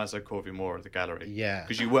 So Tommaso Corby Moore of the gallery, yeah,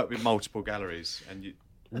 because you work with multiple galleries and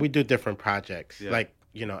we do different projects. Yeah. Like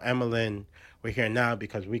Emmeline, we're here now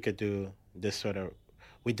because we could do this sort of.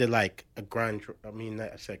 We did like a grunge. I mean,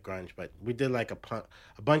 I said grunge, but we did like a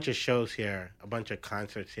bunch of shows here, a bunch of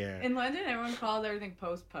concerts here. In London, everyone calls everything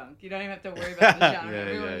post-punk. You don't even have to worry about the genre.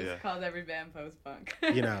 Everyone just calls every band post-punk.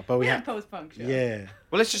 But we had post-punk shows. Yeah.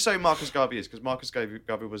 Well, let's just say Marcus Garvey is, because Marcus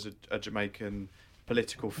Garvey was a Jamaican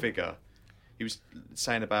political figure. He was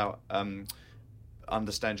saying about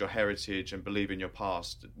understand your heritage and believe in your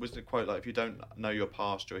past. Was the quote like, if you don't know your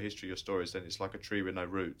past, your history, your stories, then it's like a tree with no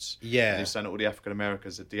roots? Yeah. And he was saying all the African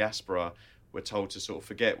Americans, the diaspora, were told to sort of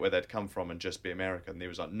forget where they'd come from and just be American. And he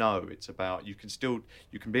was like, no, it's about you can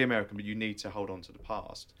be American, but you need to hold on to the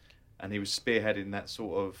past. And he was spearheading that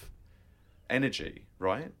sort of energy,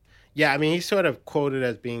 right? Yeah, I mean, he's sort of quoted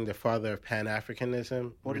as being the father of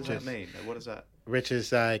Pan-Africanism. What does that mean? What is that? Which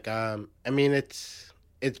is like, I mean, it's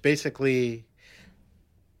basically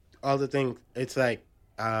all the things. It's like,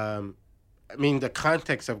 I mean, the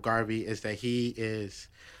context of Garvey is that he is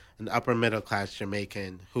an upper middle class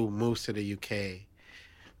Jamaican who moves to the UK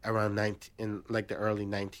around in like the early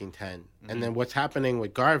 1910. Mm-hmm. And then what's happening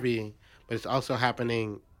with Garvey, but it's also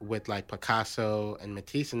happening with like Picasso and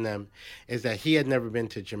Matisse and them, is that he had never been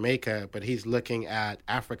to Jamaica, but he's looking at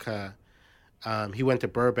Africa. He went to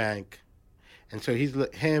Burbank, and so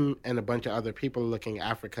him and a bunch of other people looking at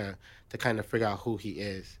Africa to kind of figure out who he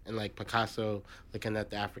is. And like Picasso looking at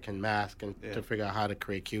the African mask and to figure out how to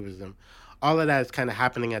create cubism. All of that is kind of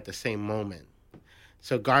happening at the same moment.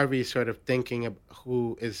 So Garvey is sort of thinking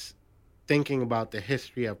about the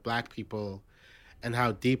history of Black people and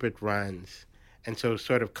how deep it runs. And so it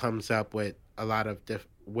sort of comes up with a lot of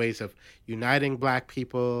ways of uniting Black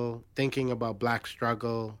people, thinking about Black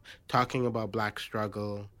struggle, talking about Black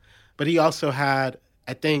struggle. But he also had,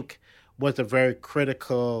 I think, was a very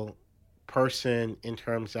critical person in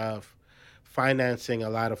terms of financing a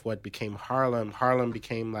lot of what became Harlem. Harlem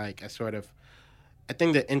became like a sort of, I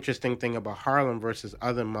think the interesting thing about Harlem versus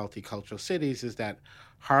other multicultural cities is that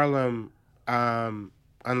Harlem,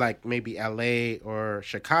 unlike maybe LA or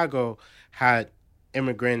Chicago, had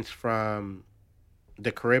immigrants from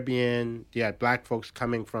the Caribbean. You had Black folks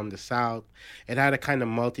coming from the South. It had a kind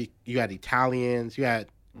of you had Italians, you had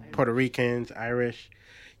Puerto Ricans, Irish.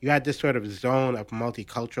 You had this sort of zone of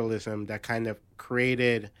multiculturalism that kind of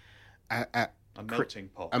created a melting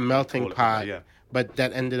pot. A melting pot. But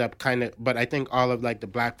that ended up but I think all of like the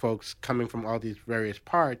Black folks coming from all these various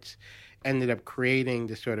parts ended up creating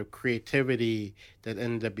this sort of creativity that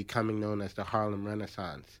ended up becoming known as the Harlem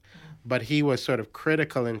Renaissance. Mm-hmm. But he was sort of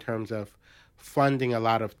critical in terms of funding a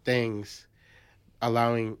lot of things,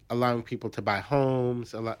 allowing people to buy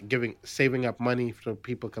homes, saving up money so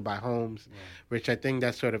people could buy homes, which I think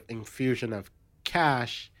that sort of infusion of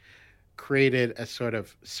cash created a sort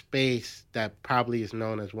of space that probably is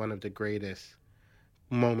known as one of the greatest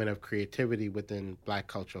moment of creativity within Black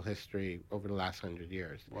cultural history over the last 100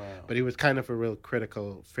 years. Wow. But he was kind of a real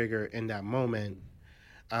critical figure in that moment.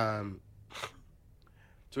 So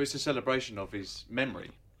it's a celebration of his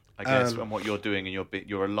memory, I guess, and what you're doing, and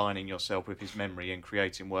you're aligning yourself with his memory and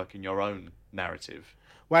creating work in your own narrative.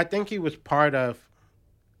 Well, I think he was part of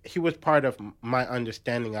my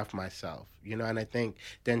understanding of myself, and I think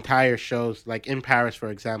the entire shows, like in Paris, for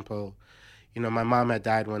example, my mom had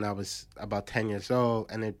died when I was about 10 years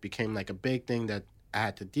old, and it became like a big thing that I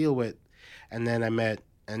had to deal with. And then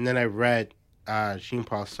I read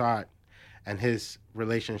Jean-Paul Sartre and his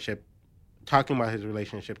relationship, talking about his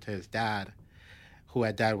relationship to his dad, who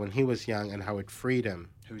had died when he was young, and how it freed him.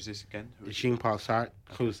 Who's this again? Jean-Paul Sartre,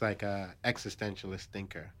 who's like a existentialist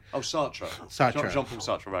thinker. Oh, Sartre. Jean-Paul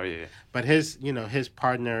Sartre, right, yeah. But his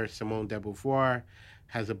partner, Simone de Beauvoir,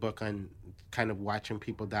 has a book on kind of watching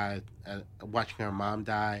people die, watching her mom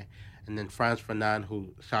die, and then Frantz Fanon,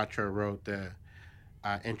 who Sartre wrote the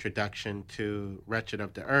introduction to Wretched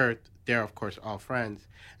of the Earth. They're, of course, all friends.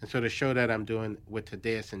 And so the show that I'm doing with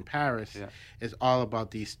Thaddeus in Paris is all about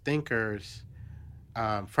these thinkers,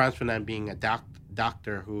 Frantz Fanon being a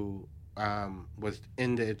doctor who was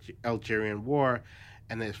in the Algerian War,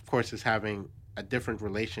 and of course is having a different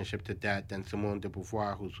relationship to death than Simone de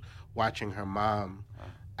Beauvoir, who's watching her mom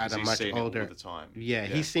at a much older. All the time. Yeah,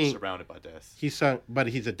 he's seeing surrounded by death. But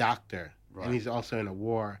he's a doctor, and he's also in a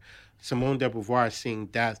war. Simone de Beauvoir is seeing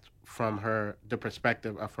death from the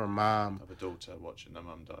perspective of her mom. Of a daughter watching her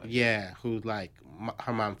mom die. Yeah, who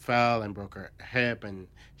her mom fell and broke her hip, and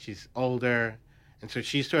she's older, and so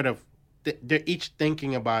she's sort of they're each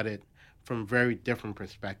thinking about it from very different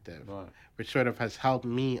perspective, which sort of has helped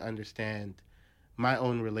me understand my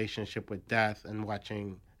own relationship with death and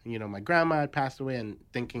watching, my grandma had passed away and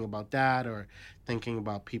thinking about that, or thinking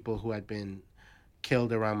about people who had been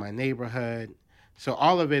killed around my neighborhood. So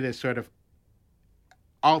all of it is sort of,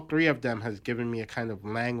 all three of them has given me a kind of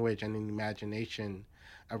language and an imagination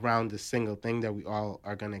around the single thing that we all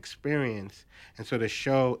are going to experience. And so the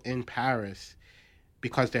show in Paris,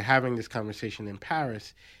 because they're having this conversation in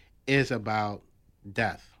Paris, is about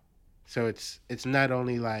death. So it's not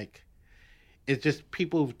only like, it's just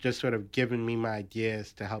people who've just sort of given me my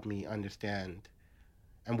ideas to help me understand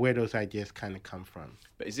and where those ideas kind of come from.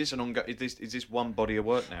 But is this an is this one body of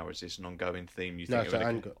work now, or is this an ongoing theme you think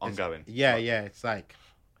ongoing? Yeah. It's like,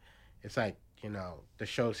 the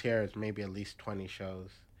shows here is maybe at least 20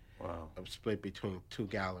 shows. Wow. Split between 2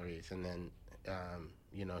 galleries, and then,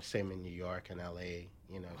 same in New York and LA,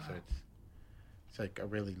 so it's like a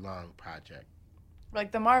really long project.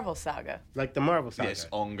 Like the Marvel Saga. Yeah, it's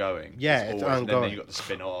ongoing. Yeah, it's ongoing. And then you've got the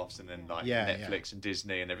spin-offs, and then Netflix and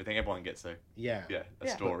Disney and everything. Everyone gets a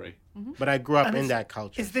story. But I grew up in that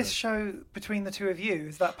culture. Is this show between the two of you?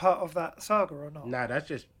 Is that part of that saga or not? Nah, that's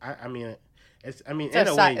just. It's in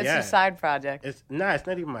a way, It's a side project. It's not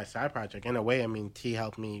even my side project. In a way, T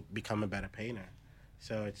helped me become a better painter.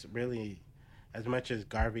 So it's really, as much as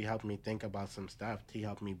Garvey helped me think about some stuff, T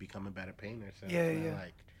helped me become a better painter. So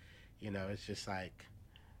it's just like,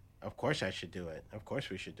 of course I should do it. Of course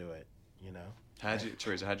we should do it.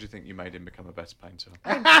 Teresa, how do you think you made him become a better painter?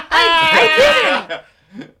 I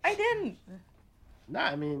didn't.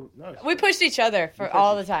 No, we pushed each other for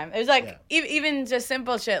all the time. It was like even just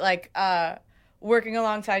simple shit like working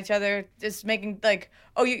alongside each other, just making like,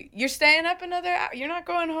 oh, you're staying up another hour? You're not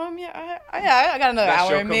going home yet? I got another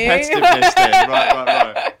hour in me. That's your competitiveness then.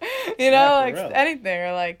 Right. Anything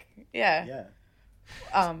or like, Yeah.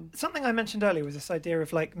 Something I mentioned earlier was this idea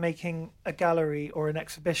of like making a gallery or an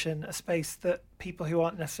exhibition a space that people who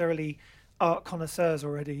aren't necessarily art connoisseurs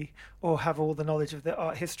already or have all the knowledge of the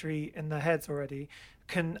art history in their heads already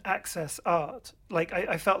can access art. Like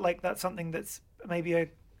I felt like that's something that's maybe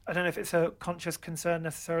I don't know if it's a conscious concern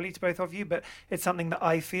necessarily to both of you, but it's something that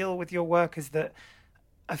I feel with your work is that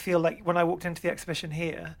I feel like when I walked into the exhibition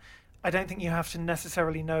here, I don't think you have to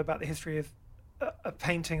necessarily know about the history of a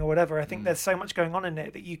painting or whatever. I think there's so much going on in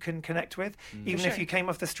it that you can connect with, even if you came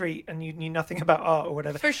off the street and you knew nothing about art or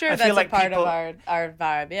whatever. For sure, that's like a part of our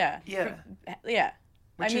vibe, yeah.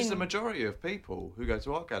 Which is the majority of people who go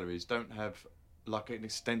to art galleries don't have like an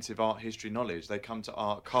extensive art history knowledge. They come to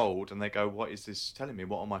art cold and they go, what is this telling me?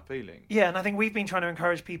 What am I feeling? Yeah, and I think we've been trying to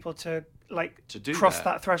encourage people to cross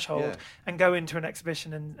that threshold and go into an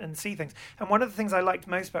exhibition and see things. And one of the things I liked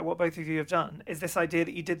most about what both of you have done is this idea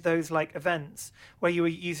that you did those like events where you were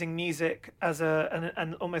using music as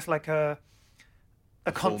an almost like a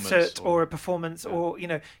concert or a performance, or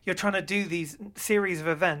you're trying to do these series of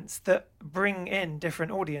events that bring in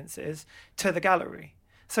different audiences to the gallery.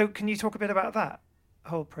 So can you talk a bit about that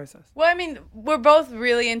whole process? Well, we're both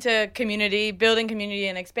really into community, building community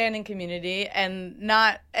and expanding community, and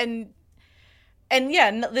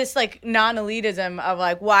this like non-elitism of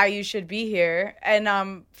like why you should be here.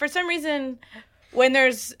 And for some reason, when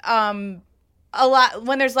there's live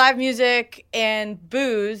music and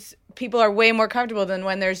booze, people are way more comfortable than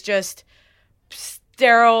when there's just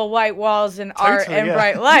sterile white walls and art and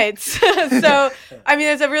bright lights. So,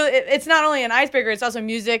 it's not only an icebreaker, it's also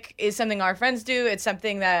music is something our friends do. It's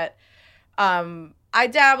something that I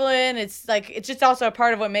dabble in. It's just also a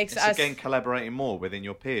part of what makes us... again, collaborating more within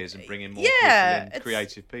your peers and bringing more people in,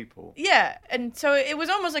 creative people. Yeah, and so it was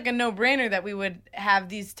almost like a no-brainer that we would have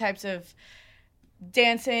these types of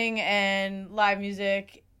dancing and live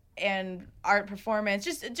music and art performance,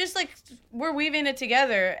 just like we're weaving it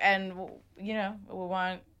together, and we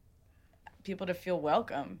want people to feel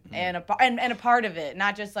welcome and a part of it,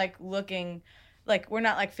 not just like looking like we're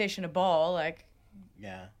not like fish in a bowl. Like,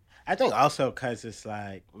 yeah, I think also because it's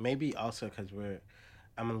like, maybe also because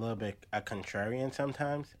I'm a little bit a contrarian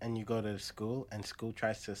sometimes, and you go to school and school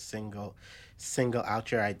tries to single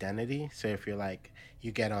out your identity. So if you're like,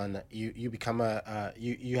 you get on, you become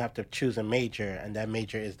you have to choose a major, and that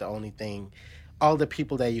major is the only thing, all the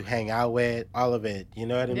people that you hang out with, all of it, you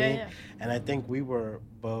know what I mean? Yeah. And I think we were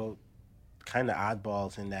both kind of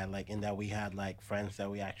oddballs in that we had like friends that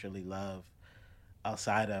we actually love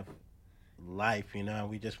outside of life, you know, and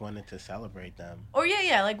we just wanted to celebrate them. Or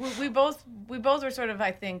like we both were sort of,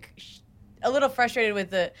 I think, a little frustrated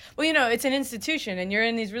with it's an institution, and you're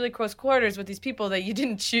in these really close quarters with these people that you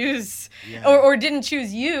didn't choose, or didn't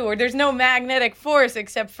choose you, or there's no magnetic force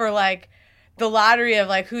except for like the lottery of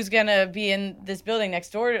like who's gonna be in this building next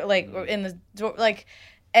door, like or in the door, like,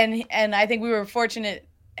 and I think we were fortunate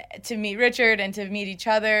to meet Richard and to meet each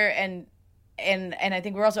other, and I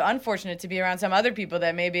think we're also unfortunate to be around some other people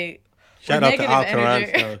that maybe. Shout out to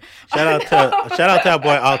Alterance. Shout out to our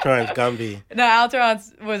boy Alterance Gumby. No,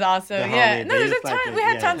 Alterance was awesome. Yeah, no, there's a ton. We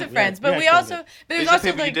had tons of friends, but we also. But there's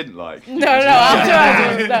also people like you didn't like. No,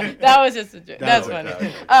 Alterance. That was just a joke. That's funny.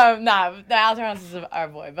 The Alterance is our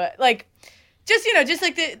boy, but like, just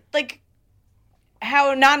like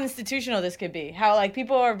how non-institutional this could be. How like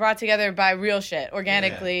people are brought together by real shit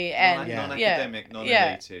organically and non-academic,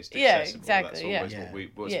 non-elitist, accessible. Exactly. That's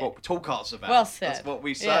what Talk Art's about. Well said. That's what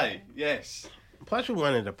we say. Yes. Plus, we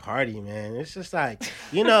wanted to party, man. It's just like,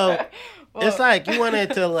 it's like you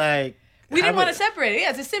wanted to like. We didn't want to separate it.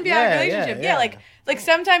 Yeah, it's a symbiotic relationship. Yeah, like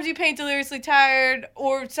sometimes you paint deliriously tired,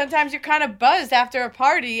 or sometimes you're kind of buzzed after a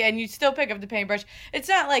party and you still pick up the paintbrush. It's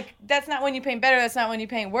not like that's not when you paint better. That's not when you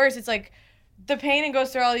paint worse. It's like. The painting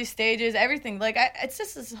goes through all these stages, everything. Like, it's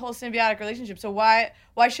just this whole symbiotic relationship. So why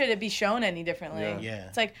should it be shown any differently? Yeah.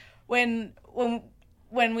 It's like when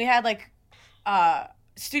we had like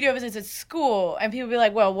studio visits at school, and people be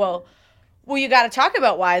like, well, you got to talk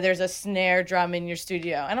about why there's a snare drum in your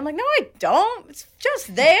studio. And I'm like, no, I don't. It's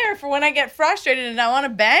just there for when I get frustrated and I want to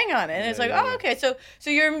bang on it. And it's like, okay, so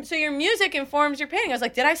your music informs your painting. I was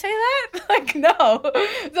like, did I say that? Like, no.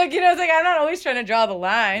 It's like, it's like I'm not always trying to draw the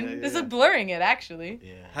line. This is blurring it, actually.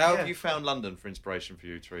 Yeah. How have you found London for inspiration for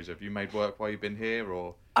you, Teresa? Have you made work while you've been here,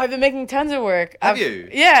 or? I've been making tons of work. Have you?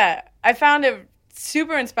 Yeah. I found it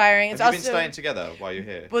super inspiring. Have you been staying together while you're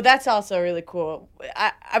here? Well, that's also really cool.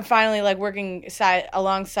 I'm finally like working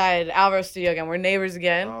alongside Alvaro Studio again. We're neighbors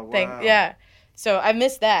again. Oh, wow. Yeah. So I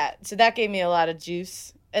missed that. So that gave me a lot of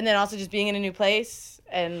juice. And then also just being in a new place.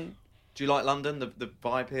 And do you like London, the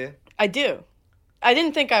vibe here? I do. I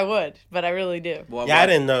didn't think I would, but I really do. Why? I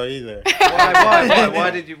didn't know either.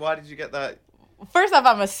 Why did you get that? First off,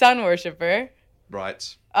 I'm a sun worshiper.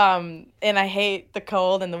 Right. And I hate the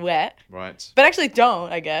cold and the wet. Right. But actually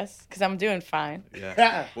don't, I guess, because I'm doing fine.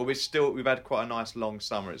 Yeah. Well, we've had quite a nice long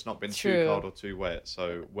summer. It's not been too cold or too wet.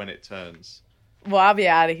 So when it turns. Well, I'll be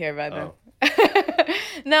out of here by then.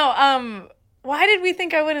 No, why did we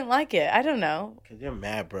think I wouldn't like it? I don't know. Because you're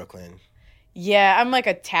mad Brooklyn. Yeah, I'm like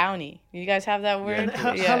a townie. You guys have that word?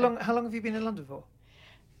 How long have you been in London for?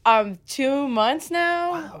 2 months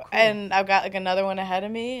now. Wow, cool. And I've got like another one ahead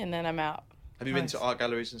of me, and then I'm out. Have you been to art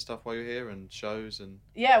galleries and stuff while you're here, and shows and?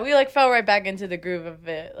 Yeah, we like fell right back into the groove of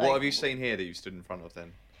it. Like, what have you seen here that you stood in front of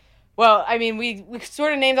then? Well, I mean, we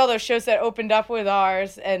sort of named all those shows that opened up with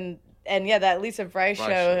ours, and that Lisa Bryce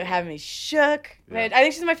show had me shook. Yeah. I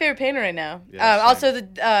think she's my favorite painter right now. Yeah, also,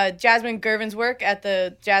 the Jasmine Gervin's work at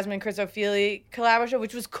the Jasmine Chrysophili collab show,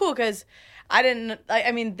 which was cool because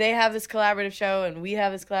I mean, they have this collaborative show and we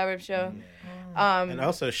have this collaborative show. And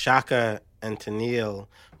also Shaka and Tennille,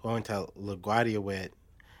 who I went to LaGuardia with.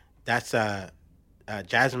 That's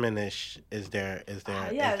Jasmine is their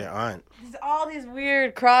aunt. There's all these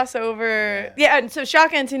weird crossover. Yeah, and so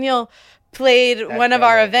Shaka and Tennille played one of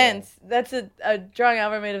our events. That's a drawing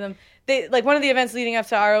Alvaro made of them. They like one of the events leading up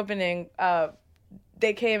to our opening.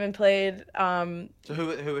 They came and played. So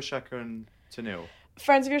who are Shaka and Tennille?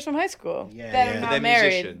 Friends of yours from high school. That are now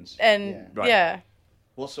married. Musicians. And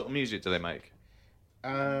What sort of music do they make?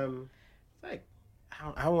 Like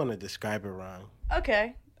I want to describe it wrong.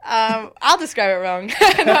 Okay. I'll describe it wrong.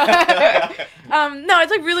 No,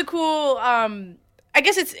 it's like really cool. I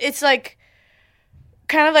guess it's like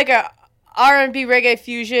kind of like a R&B reggae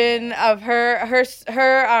fusion of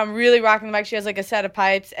her really rocking the mic. She has like a set of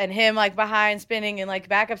pipes and him like behind spinning and like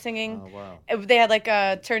backup singing. Oh, wow. They had like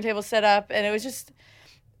a turntable set up and it was just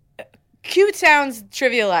cute. Sounds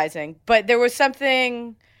trivializing, but there was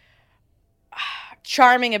something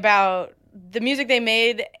charming about the music they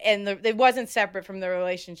made, and it wasn't separate from the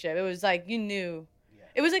relationship. It was like you knew. Yeah.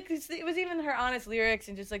 It was like it was even her honest lyrics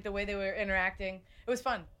and just like the way they were interacting. It was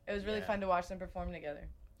fun. It was really fun to watch them perform together.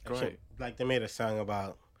 Great. Like they made a song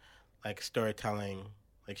about like storytelling.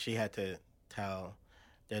 Like she had to tell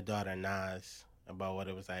their daughter Nas about what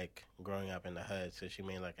it was like growing up in the hood. So she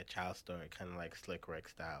made like a child story, kind of like Slick Rick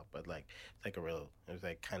style, but like it's like a real. It was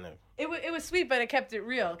like kind of. It was sweet, but it kept it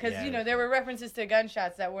real because there were references to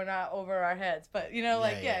gunshots that were not over our heads. But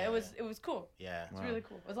it was cool. Yeah, it's really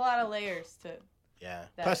cool. There's a lot of layers to. Yeah.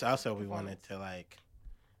 Plus, also we wanted to like.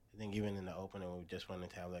 I think even in the opening, we just wanted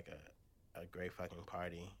to have like a great fucking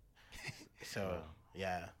party. So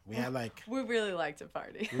yeah, we had like. We really liked to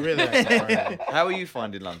party. We really liked to party. How are you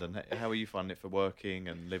finding London? How are you finding it for working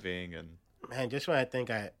and living and? Man, just when I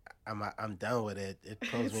think I'm done with it, it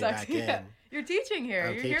pulls me back in. You're teaching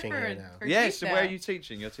here. You're teaching here here now. for Yes. Jeep So where now. are you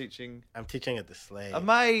teaching? You're teaching. I'm teaching at the Slade.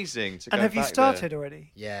 Amazing. To And go have you back started there.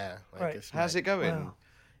 already? Yeah. Like Right. How's it going? Wow.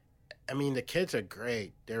 I mean, the kids are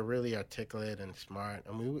great. They're really articulate and smart.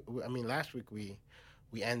 And I mean, last week we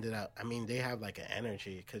ended up. I mean, they have like an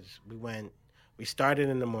energy because we started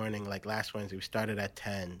in the morning, like last Wednesday. We started at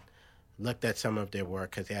 10, looked at some of their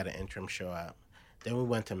work because they had an interim show up. Then we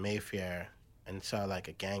went to Mayfair and saw like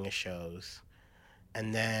a gang of shows.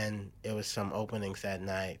 And then it was some openings that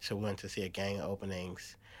night. So we went to see a gang of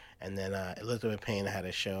openings. And then Elizabeth Payne had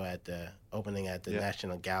a show at the opening at the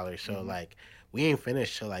National Gallery. So like we ain't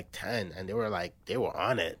finished till like 10, and they were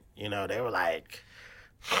on it. You know, they were like.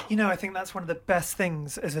 I think that's one of the best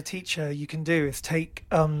things as a teacher you can do is take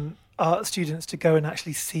art students to go and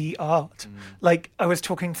actually see art. Like I was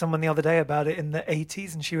talking to someone the other day about it in the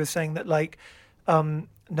 80s, and she was saying that like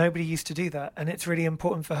nobody used to do that, and it's really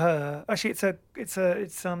important for her. Actually,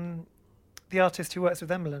 it's the artist who works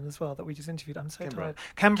with Emmeline as well that we just interviewed. I'm so tired.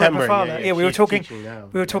 Kembra Fowler. Yeah, we were talking.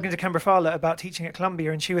 We were talking to Kembra Fowler about teaching at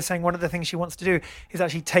Columbia, and she was saying one of the things she wants to do is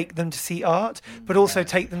actually take them to see art, but also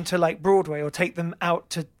take them to like Broadway or take them out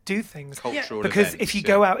to do things. Cultural because events, if you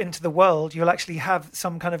go out into the world, you'll actually have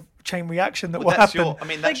some kind of chain reaction that will happen.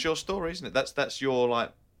 That's your story, isn't it? That's your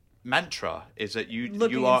like mantra. Is that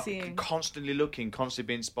you are constantly looking, constantly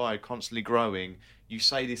being inspired, constantly growing. You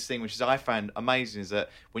say this thing, which is I found amazing, is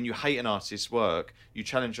that when you hate an artist's work, you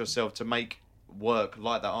challenge yourself to make work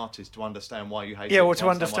like that artist to understand why you hate it. Yeah, or to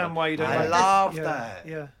understand why you don't. I love that.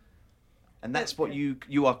 Yeah. And that's what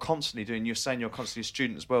you are constantly doing. You're saying you're constantly a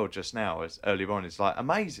student as well. Just now, as earlier on, it's like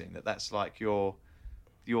amazing that's like your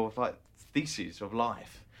like thesis of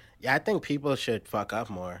life. Yeah, I think people should fuck up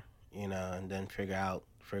more, and then figure out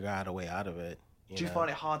a way out of it. Do you find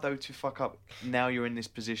it hard though to fuck up now you're in this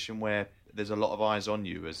position where there's a lot of eyes on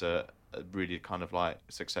you as a really kind of like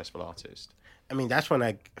successful artist? I mean, that's when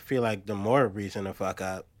I feel like the more reason to fuck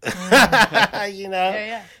up.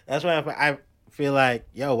 Yeah. That's when I feel like,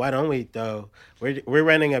 yo, why don't we though? We're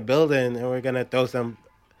renting a building and we're gonna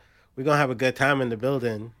we're gonna have a good time in the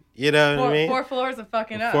building. You know what I mean? 4 floors of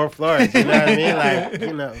fucking up. 4 floors. You know what I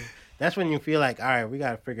mean? Like, that's when you feel like, all right, we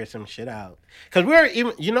gotta figure some shit out. Because we're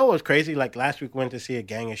even, what was crazy? Like last week, we went to see a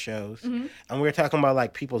gang of shows, and we were talking about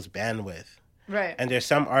like people's bandwidth. Right. And there's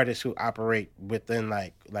some artists who operate within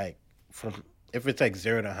like from if it's like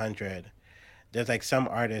 0 to 100. There's like some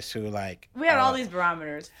artists who like we had all these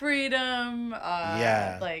barometers: freedom,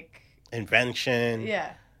 like invention.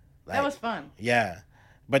 Yeah, like, that was fun. Yeah,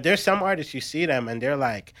 but there's some artists you see them and they're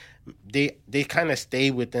like they kind of stay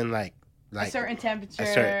within like a certain temperature, a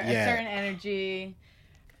certain energy.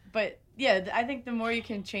 But yeah, I think the more you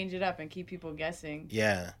can change it up and keep people guessing.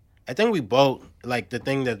 Yeah. I think we both, like, the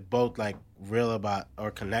thing that's both, like, real about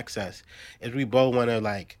or connects us is we both want to,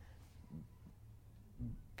 like,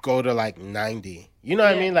 go to, like, 90. You know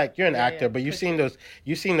what I mean? Like, you're an actor, but you've seen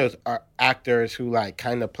those actors who, like,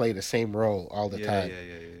 kind of play the same role all the time.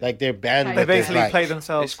 Yeah. Like, their band. They basically play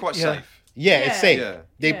themselves. It's quite safe. Yeah, it's safe.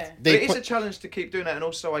 Yeah. But it is a challenge to keep doing that, and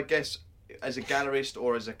also, I guess, as a gallerist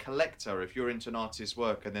or as a collector, if you're into an artist's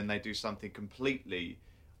work and then they do something completely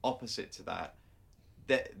opposite to that,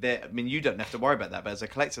 I mean, you don't have to worry about that, but as a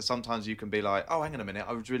collector, sometimes you can be like, oh, hang on a minute,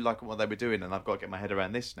 I was really liking what they were doing and I've got to get my head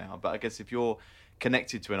around this now. But I guess if you're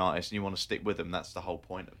connected to an artist and you want to stick with them, that's the whole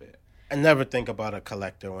point of it. I never think about a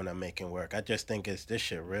collector when I'm making work. I just think, is this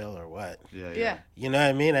shit real or what? Yeah. You know what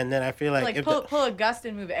I mean? And then I feel like... pull a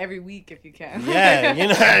Gustin move every week if you can. Yeah, you know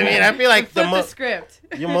what I mean? I feel like the script.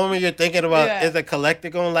 The moment you're thinking about, is a collector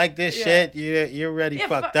going to like this shit, you're already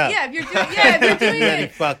fucked up. Yeah, if you're doing you're already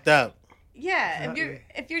fucked up. Yeah,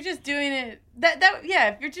 if you're just doing it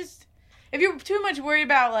if you're too much worried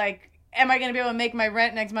about like, am I going to be able to make my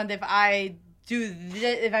rent next month if I do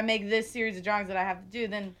this, if I make this series of drawings that I have to do,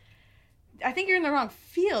 then I think you're in the wrong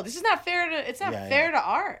field. It's just not fair to fair to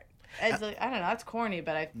art. It's like, I don't know. That's corny,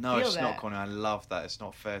 but I No, feel it's that. not corny. I love that. It's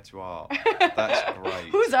not fair to art. That's great.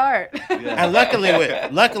 Who's art? Yeah. And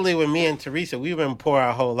luckily with me and Teresa, we've been poor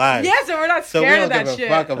our whole lives. Yeah, so we're not So we scared don't of that give a shit.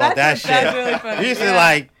 fuck about that shit. That's really funny. We used to Yeah.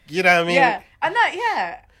 like, you know what I mean?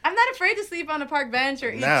 Yeah, I'm not afraid to sleep on a park bench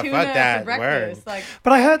or eat Nah, tuna fuck that. for breakfast. Word. Like,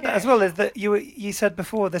 But I heard that as well, is that you said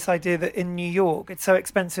before this idea that in New York it's so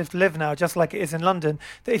expensive to live now, just like it is in London,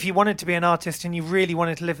 that if you wanted to be an artist and you really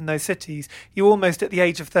wanted to live in those cities, you almost at the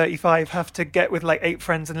age of 35 have to get with like 8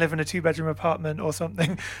 friends and live in a 2-bedroom apartment or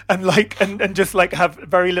something, and like and just like have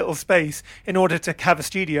very little space in order to have a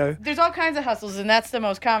studio. there's all kinds of hustles, and that's the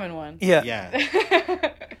most common one. Yeah.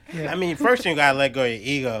 Yeah. I mean, first you gotta let go of your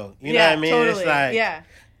ego. You know Yeah, what I mean? totally. It's like Yeah.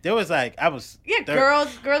 there was like Girls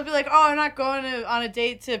be like, oh, I'm not going on a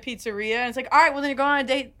date to a pizzeria. And it's like, all right, well, then you're going on a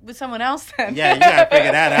date with someone else then. Yeah, you gotta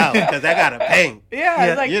figure that out because I gotta paint. Yeah,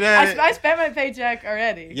 it's like, You know- I spent my paycheck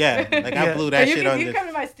already. Yeah, like I blew that you shit can, on you this. can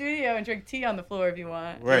come to my studio and drink tea on the floor if you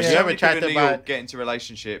want. Right. So You ever many tried people to in New buy? York get into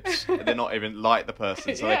relationships and they're not even like the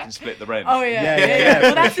person, so they Yeah. can split the rent. Oh, yeah. Yeah, Well,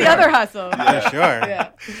 for that's the sure. other hustle. For sure. Yeah.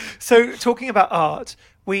 So talking about art,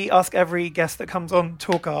 we ask every guest that comes on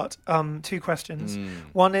Talk Art 2 questions.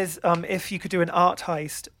 One is if you could do an art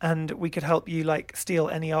heist and we could help you like steal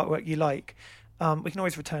any artwork you like. We can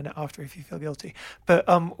always return it after if you feel guilty. But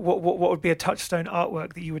what would be a touchstone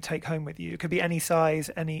artwork that you would take home with you? It could be any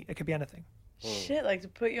size, it could be anything. Shit, like to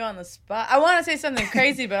put you on the spot. I want to say something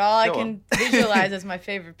crazy, but all I Go can visualize is my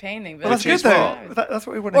favorite painting. But Well, that's good choose though. one. That's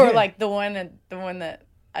what we want to or hear. like the one that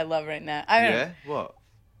I love right now. I don't know. Yeah? What?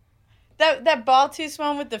 That Baltus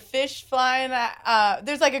one with the fish flying.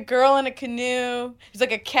 There's like a girl in a canoe. There's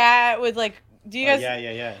like a cat with like. Do you guys?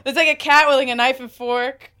 Yeah. There's like a cat with like a knife and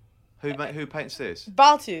fork. Who paints this?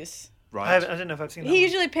 Baltus. Right. I don't know if I've seen that. He one.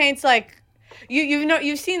 usually paints like.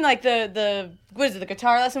 You've seen like the what is it, the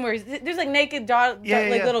guitar lesson where there's like naked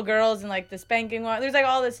little girls and like the spanking one. There's like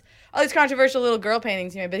all these controversial little girl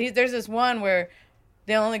paintings he made, but there's this one where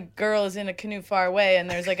the only girl is in a canoe far away and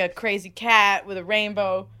there's like a crazy cat with a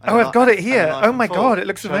rainbow. Oh, I've got it here. knife Oh and my fork. god, it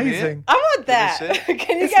looks Show me it. amazing. I want that. Let me see.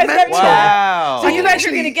 Can you It's guys let me mental. Wow. So you can guys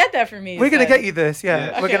actually- are gonna get that for me. We're gonna so- get you this, yeah.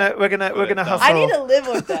 Yeah. We're gonna it done. hustle. I need to live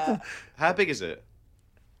with that. How big is it?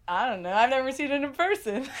 I don't know. I've never seen it in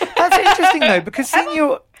person. That's interesting though, because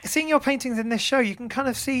seeing your paintings in this show, you can kind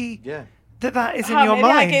of see Yeah. that is in Oh, your maybe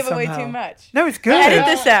mind I gave away somehow. too much. No, it's good. Edit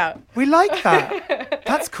this out. We like that.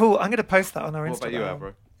 That's cool. I'm gonna post that on our What Instagram. about you,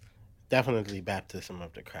 Albro? Definitely Baptism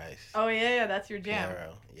of the Christ. Oh yeah, that's your jam.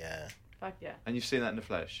 Piero. Yeah. Fuck yeah. And you've seen that in the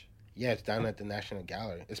flesh? Yeah, it's down at the National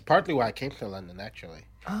Gallery. It's partly why I came to London, actually.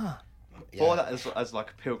 Ah. For that as like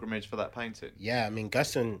a pilgrimage for that painting? Yeah, I mean,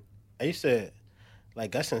 Gustin, I used to,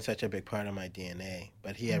 like, Gustin's such a big part of my DNA,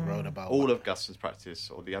 but he had wrote about All of Gustin's practice,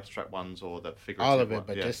 or the abstract ones, or the figurative all of it, one,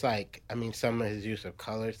 but yeah. just like, I mean, some of his use of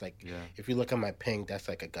colors, like, Yeah. if you look at my pink, that's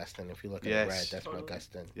like a Gustin. If you look at Yes. the red, that's my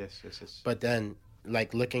Gustin. Yes. But then,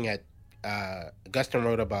 like, looking at, Gustin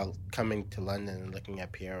wrote about coming to London and looking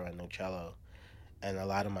at Piero and Uccello, and a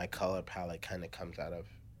lot of my color palette kind of comes out of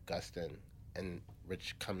Gustin, and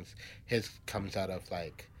his comes out of,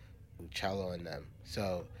 like, Uccello and them.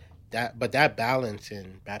 So, that balance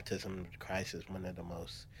in Baptism of Christ is one of the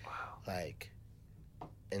most, like,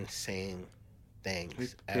 insane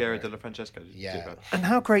things Piero ever. della Francesca. Did you Yeah. see about? And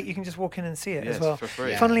how great you can just walk in and see it Yes, as well. for free.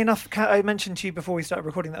 Yeah. Funnily enough, I mentioned to you before we started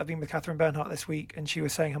recording that I've been with Catherine Bernhardt this week, and she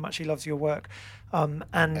was saying how much she loves your work. And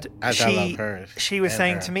As I love hers she was and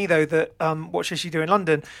saying her. to me though that what should she do in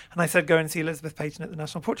London? And I said go and see Elizabeth Peyton at the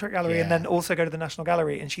National Portrait Gallery, and Yeah. then also go to the National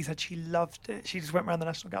Gallery. And she said she loved it. She just went around the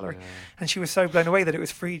National Gallery, and she was so blown away that it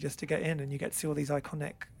was free just to get in, and you get to see all these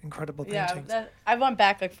iconic, incredible Yeah, paintings. I've went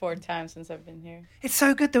back like 4 times since I've been here. It's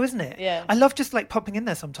so good though, isn't it? Yeah. I love just like popping in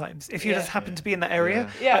there sometimes. If you Yeah. just happen to be in that area,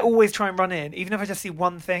 Yeah. I always try and run in, even if I just see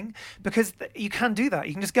one thing, because you can do that.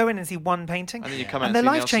 You can just go in and see one painting. And then you come out and and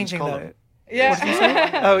they're see life changing Nelson's though. column. Yeah. What did you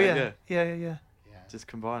say? Oh Yeah. yeah. Just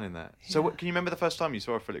combining that. So, can you remember the first time you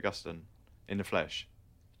saw Philip Gustin in the flesh?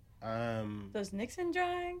 Those Nixon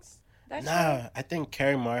drawings. That shit? Nah, I think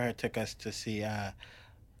Carrie Marher took us to see a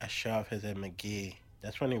show of his at McGee.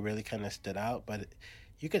 That's when he really kind of stood out. But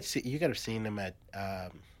you could have seen him at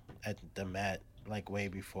the Met like way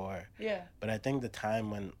before. Yeah. But I think the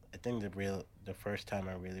first time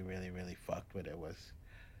I really fucked with it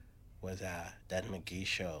was that McGee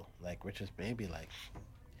show, like, which is maybe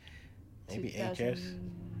 8 years.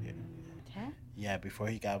 10? Yeah, before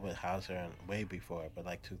he got with Hauser and way before, but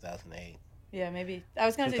like 2008. Yeah, maybe. I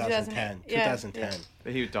was gonna say 2010. 2010. Yeah.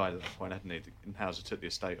 But he died at that point, hadn't he? And Hauser took the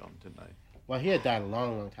estate on, didn't they? Well, he had died a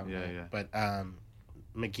long time ago. Yeah. But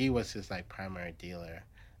McGee was his like primary dealer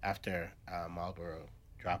after Marlboro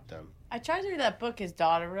drop them. I tried to read that book his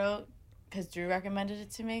daughter wrote because Drew recommended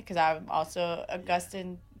it to me because I'm also a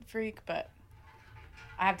Gustin freak, but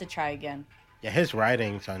I have to try again. Yeah, his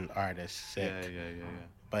writings on art is sick. Yeah.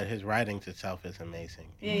 But his writings itself is amazing.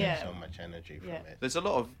 He gets so much energy from it. There's a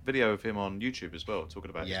lot of video of him on YouTube as well, talking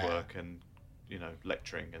about his work and, you know,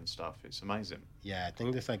 lecturing and stuff. It's amazing. Yeah, I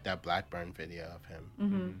think there's like that Blackburn video of him.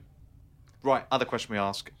 Mm-hmm. Right, other question we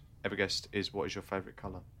ask every guest is, what is your favourite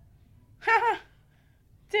colour?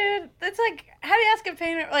 Dude, that's like, how do you ask a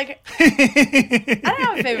painter? Like, I don't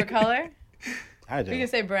have a favorite color. I do. You can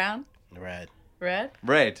say brown? Red. Red?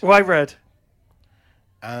 Red. Why red?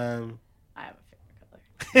 I have a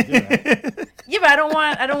favorite color. Yeah, but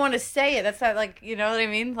I don't want to say it. That's not like, you know what I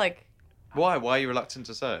mean? Like, Why? Why are you reluctant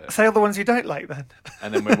to say it? Say all the ones you don't like then.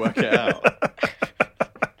 And then we work it out.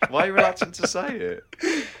 Why are you reluctant to say it?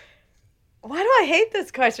 why do I hate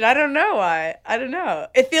this question? I don't know why. I don't know.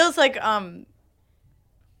 It feels like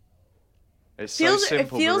It's so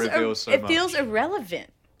simple but reveals so much. It feels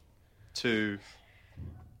irrelevant. To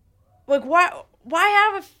like why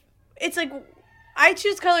have a? It's like I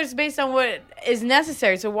choose colors based on what is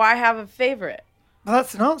necessary. So why have a favorite? Well,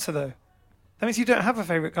 that's an answer though. That means you don't have a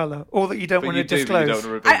favorite color, or that you don't want to disclose. But you don't want to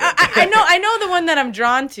reveal it. I know the one that I'm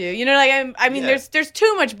drawn to. You know, like I mean, there's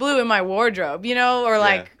too much blue in my wardrobe. You know, or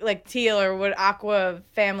like teal or what aqua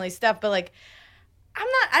family stuff. But like,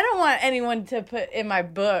 I don't want anyone to put in my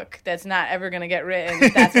book that's not ever gonna get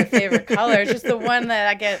written. That's my favorite color. It's just the one that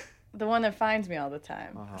I get, the one that finds me all the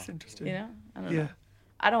time. That's interesting. You know, I don't know.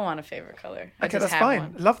 I don't want a favorite color. Okay, that's fine.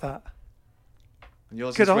 One. Love that. And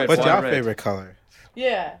yours Good is red. What's your red? favorite color?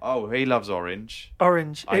 Yeah. Oh, he loves orange.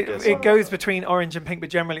 Orange. It goes between orange and pink, but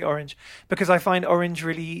generally orange, because I find orange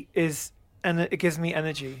really is, and it gives me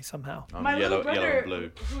energy somehow. My little brother, and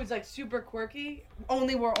blue. who was like super quirky,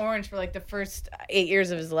 only wore orange for like the first 8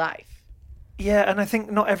 years of his life. Yeah, and I think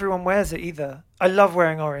not everyone wears it either. I love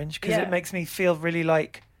wearing orange because it makes me feel really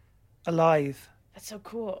like alive. That's so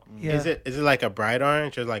cool. Yeah. Is it like a bright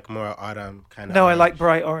orange or like more autumn kind of? No, orange? I like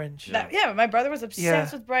bright orange. Yeah, my brother was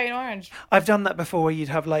obsessed with bright orange. I've done that before where I'd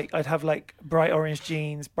have like bright orange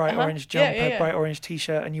jeans, bright orange jumper, bright orange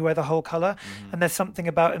t-shirt, and you wear the whole color. And there's something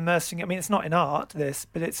about immersing. I mean, it's not in art,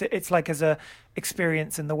 but it's like as a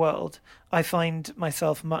experience in the world. I find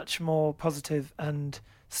myself much more positive and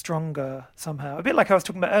stronger somehow. A bit like I was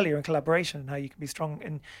talking about earlier in collaboration, and how you can be strong,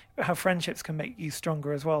 and how friendships can make you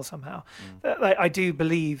stronger as well somehow. I do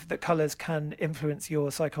believe that colors can influence your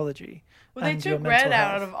psychology. Well, they took red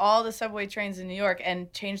out of all the subway trains in New York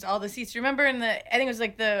and changed all the seats. Remember I think it was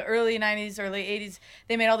like the early 90s or late 80s,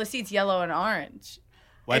 they made all the seats yellow and orange.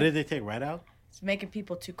 Why did they take red out? It's making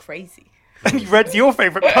people too crazy. Red's your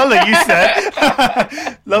favorite color, you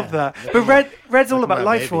said. Love that. But red's all about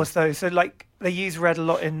life force, though. So like they use red a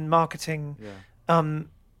lot in marketing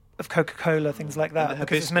of Coca-Cola, things like that,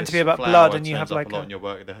 because it's meant to be about blood, and you have like a lot in your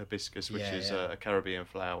work, the hibiscus, which is a Caribbean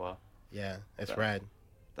flower. Yeah, it's red.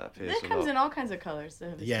 That appears It comes in all kinds of colors.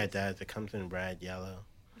 Yeah, it does. It comes in red, yellow.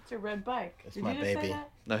 It's a red bike. It's my baby.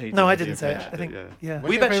 No, I didn't say it. I think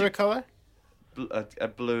What's your favorite color? A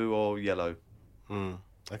blue or yellow.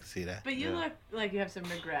 I can see that. But you look like you have some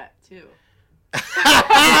regret too.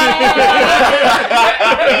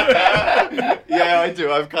 Yeah, I do.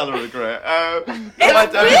 I have colour regret. It's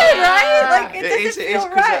weird, right? Like, it doesn't feel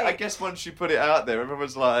right. I guess once you put it out there,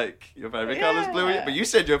 everyone's like, your favourite colour is blue or yellow. But you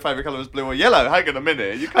said your favourite colour was blue or yellow. Hang on a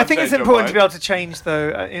minute. You can't I think it's important to be be able to change,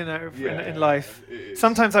 though, in life.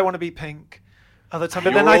 Sometimes I want to be pink. Other times,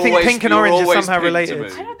 but then I think pink and orange are somehow related.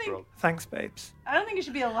 I don't think. Thanks, babes. I don't think you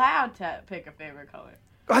should be allowed to pick a favorite color.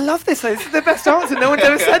 I love this. This is the best answer. No one's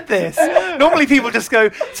ever said this. Normally people just go,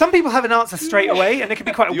 some people have an answer straight away, and it can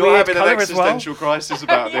be quite a weird colour as well. You're having an existential crisis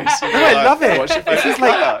about this. No, I love it. This is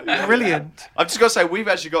like brilliant. I've just got to say, we've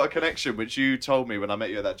actually got a connection, which you told me when I met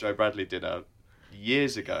you at that Joe Bradley dinner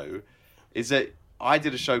years ago, is that I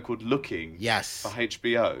did a show called Looking for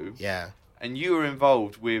HBO. Yeah. And you were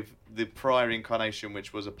involved with the prior incarnation,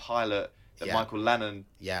 which was a pilot that Michael Lannon...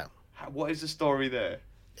 Yeah. What is the story there?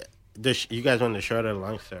 You guys want the short or the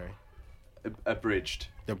long story? Abridged.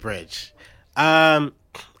 The bridge. I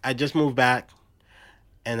just moved back,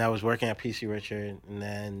 and I was working at PC Richard, and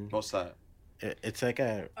then... What's that? It's like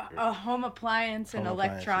a home appliance and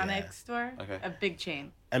electronics store. Okay. A big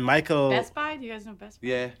chain. And Michael... Best Buy? Do you guys know Best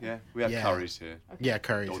Buy? Yeah. We have Curry's here. Okay. Yeah,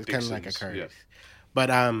 Curry's. It's kind of like a Curry's. Yeah.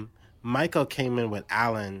 But Michael came in with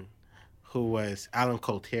Alan, who was Alan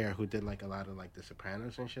Coltier, who did like a lot of like The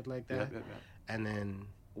Sopranos and shit like that. Yeah. And then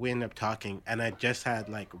we ended up talking, and I just had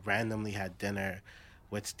randomly had dinner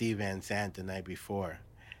with Steve Van Zandt the night before,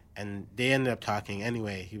 and they ended up talking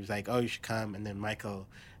anyway. He was like, "Oh, you should come," and then Michael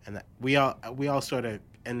and we all sort of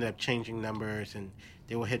ended up changing numbers, and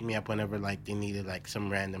they would hit me up whenever like they needed like some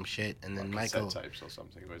random shit, and then like Michael tapes or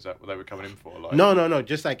something. Was that what they were coming in for? Like no,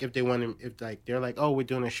 just like if they wanted, if like they're like, "Oh, we're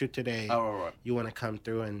doing a shoot today. Oh, all right. You want to come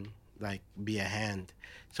through and like be a hand?"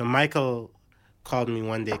 So Michael called me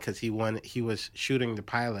one day because he was shooting the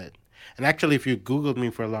pilot, and actually, if you Googled me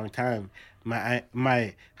for a long time,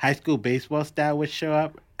 my high school baseball stat would show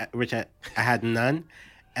up, which I had none,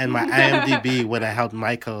 and my IMDb would have helped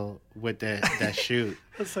Michael with that shoot.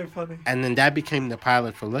 That's so funny. And then that became the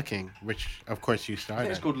pilot for Looking, which of course you started. I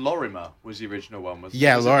think it's called Lorimer. Was the original one? Was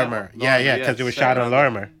yeah, was Lorimer. Yeah, because it was shot on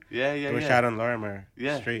Lorimer. Yeah. It was shot on Lorimer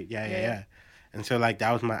Street. Yeah. Yeah. And so like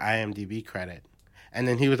that was my IMDb credit. And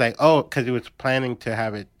then he was like, "Oh," because he was planning to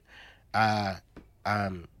have it.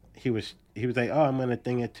 He was like, "Oh, I'm gonna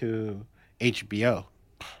thing it to HBO."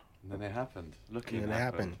 And then it happened. Looking. And then it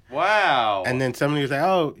happened. Wow. And then somebody was like,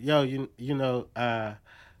 "Oh, yo, you know,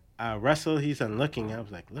 Russell, he's on Looking." I was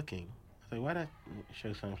like, "Looking?" I was like, "Why that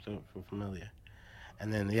show sound so familiar?"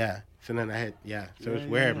 And then so then I had so it's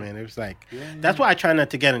weird, man. It was like that's why I try not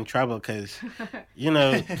to get in trouble because, you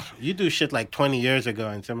know, you do shit like 20 years ago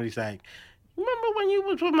and somebody's like, "Remember when you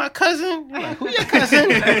was with my cousin?" You're like, "Who your cousin?"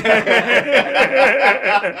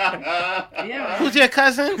 Yeah. "Who's your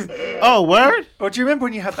cousin?" "Oh, word?" Or do you remember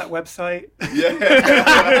when you had that website? Somebody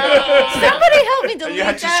help me delete And you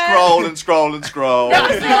had to that. scroll and scroll and scroll.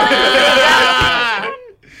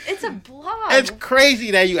 It's a blog. It's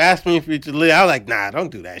crazy that you asked me if you to leave. I was like, "Nah, don't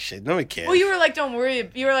do that shit. Nobody cares." Well, you were like, don't worry.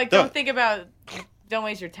 You were like, Don't. don't think about, don't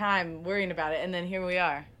waste your time worrying about it. And then here we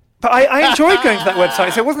are. But I enjoyed going to that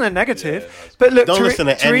website, so it wasn't a negative. But look, Don't listen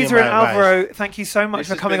to any of Teresa my and Alvaro, thank you so much This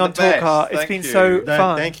for has coming been on the best. Talk Art. It's Thank been you. so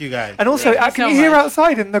fun. Thank you guys. And also, Thank you can so you hear much.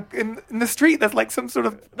 outside in the street? There's like some sort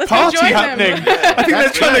of Let's go party join them. happening. I think they're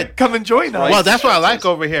That's trying to good. come and join us. Well, that's what I like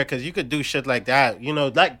over here because you could do shit like that. You know,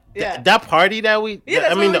 like Yeah. that party that we. Yeah,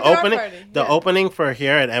 that's I mean, when the we did our opening, party. the Yeah. opening for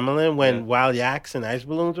here at Emmeline when Wild Yaks and Ice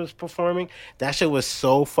Balloons was performing. That shit was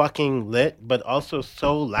so fucking lit, but also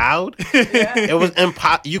so loud. It was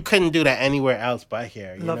you couldn't do that anywhere else but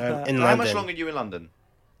here. You Love know, that. in How London. much longer are you in London?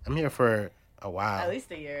 I'm here for a while. At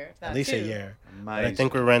least a year. if At not least a 2. year. But I Amazing.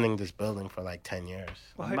 think we're renting this building for like 10 years.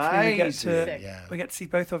 Well, hopefully we get to Amazing. Yeah. we get to see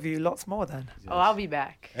both of you lots more then. Oh, I'll be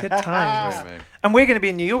back. Good times. Amazing. And we're going to be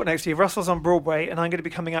in New York next year. Russell's on Broadway, and I'm going to be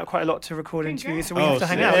coming out quite a lot to record interviews, so we have to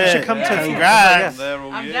hang out. You should come to. Congrats. There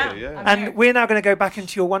all I'm year, down. yeah. I'm And here. we're now going to go back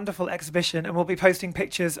into your wonderful exhibition, and we'll be posting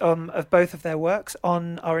pictures of both of their works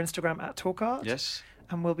on our Instagram at Talk Art. Yes.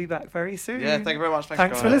 And we'll be back very soon. Yeah, thank you very much.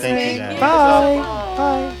 Thanks for guys. listening. Thank you, Bye.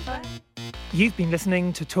 guys. Bye. You've been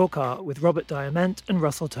listening to Talk Art with Robert Diament and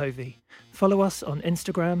Russell Tovey. Follow us on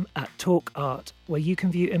Instagram at Talk Art, where you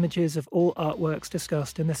can view images of all artworks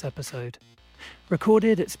discussed in this episode.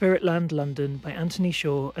 Recorded at Spiritland London by Anthony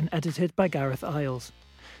Shaw and edited by Gareth Isles.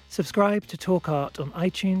 Subscribe to Talk Art on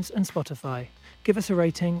iTunes and Spotify. Give us a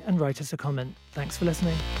rating and write us a comment. Thanks for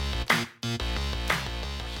listening.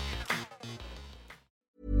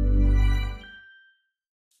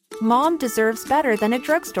 Mom deserves better than a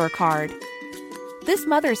drugstore card. This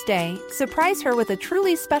Mother's Day, surprise her with a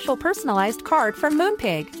truly special personalized card from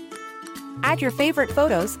Moonpig. Add your favorite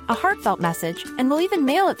photos, a heartfelt message, and we'll even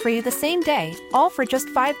mail it for you the same day, all for just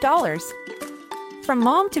 $5. From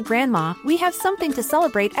mom to grandma, we have something to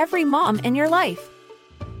celebrate every mom in your life.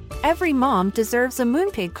 Every mom deserves a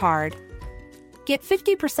Moonpig card. Get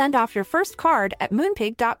 50% off your first card at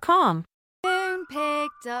moonpig.com.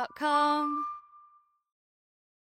 Moonpig.com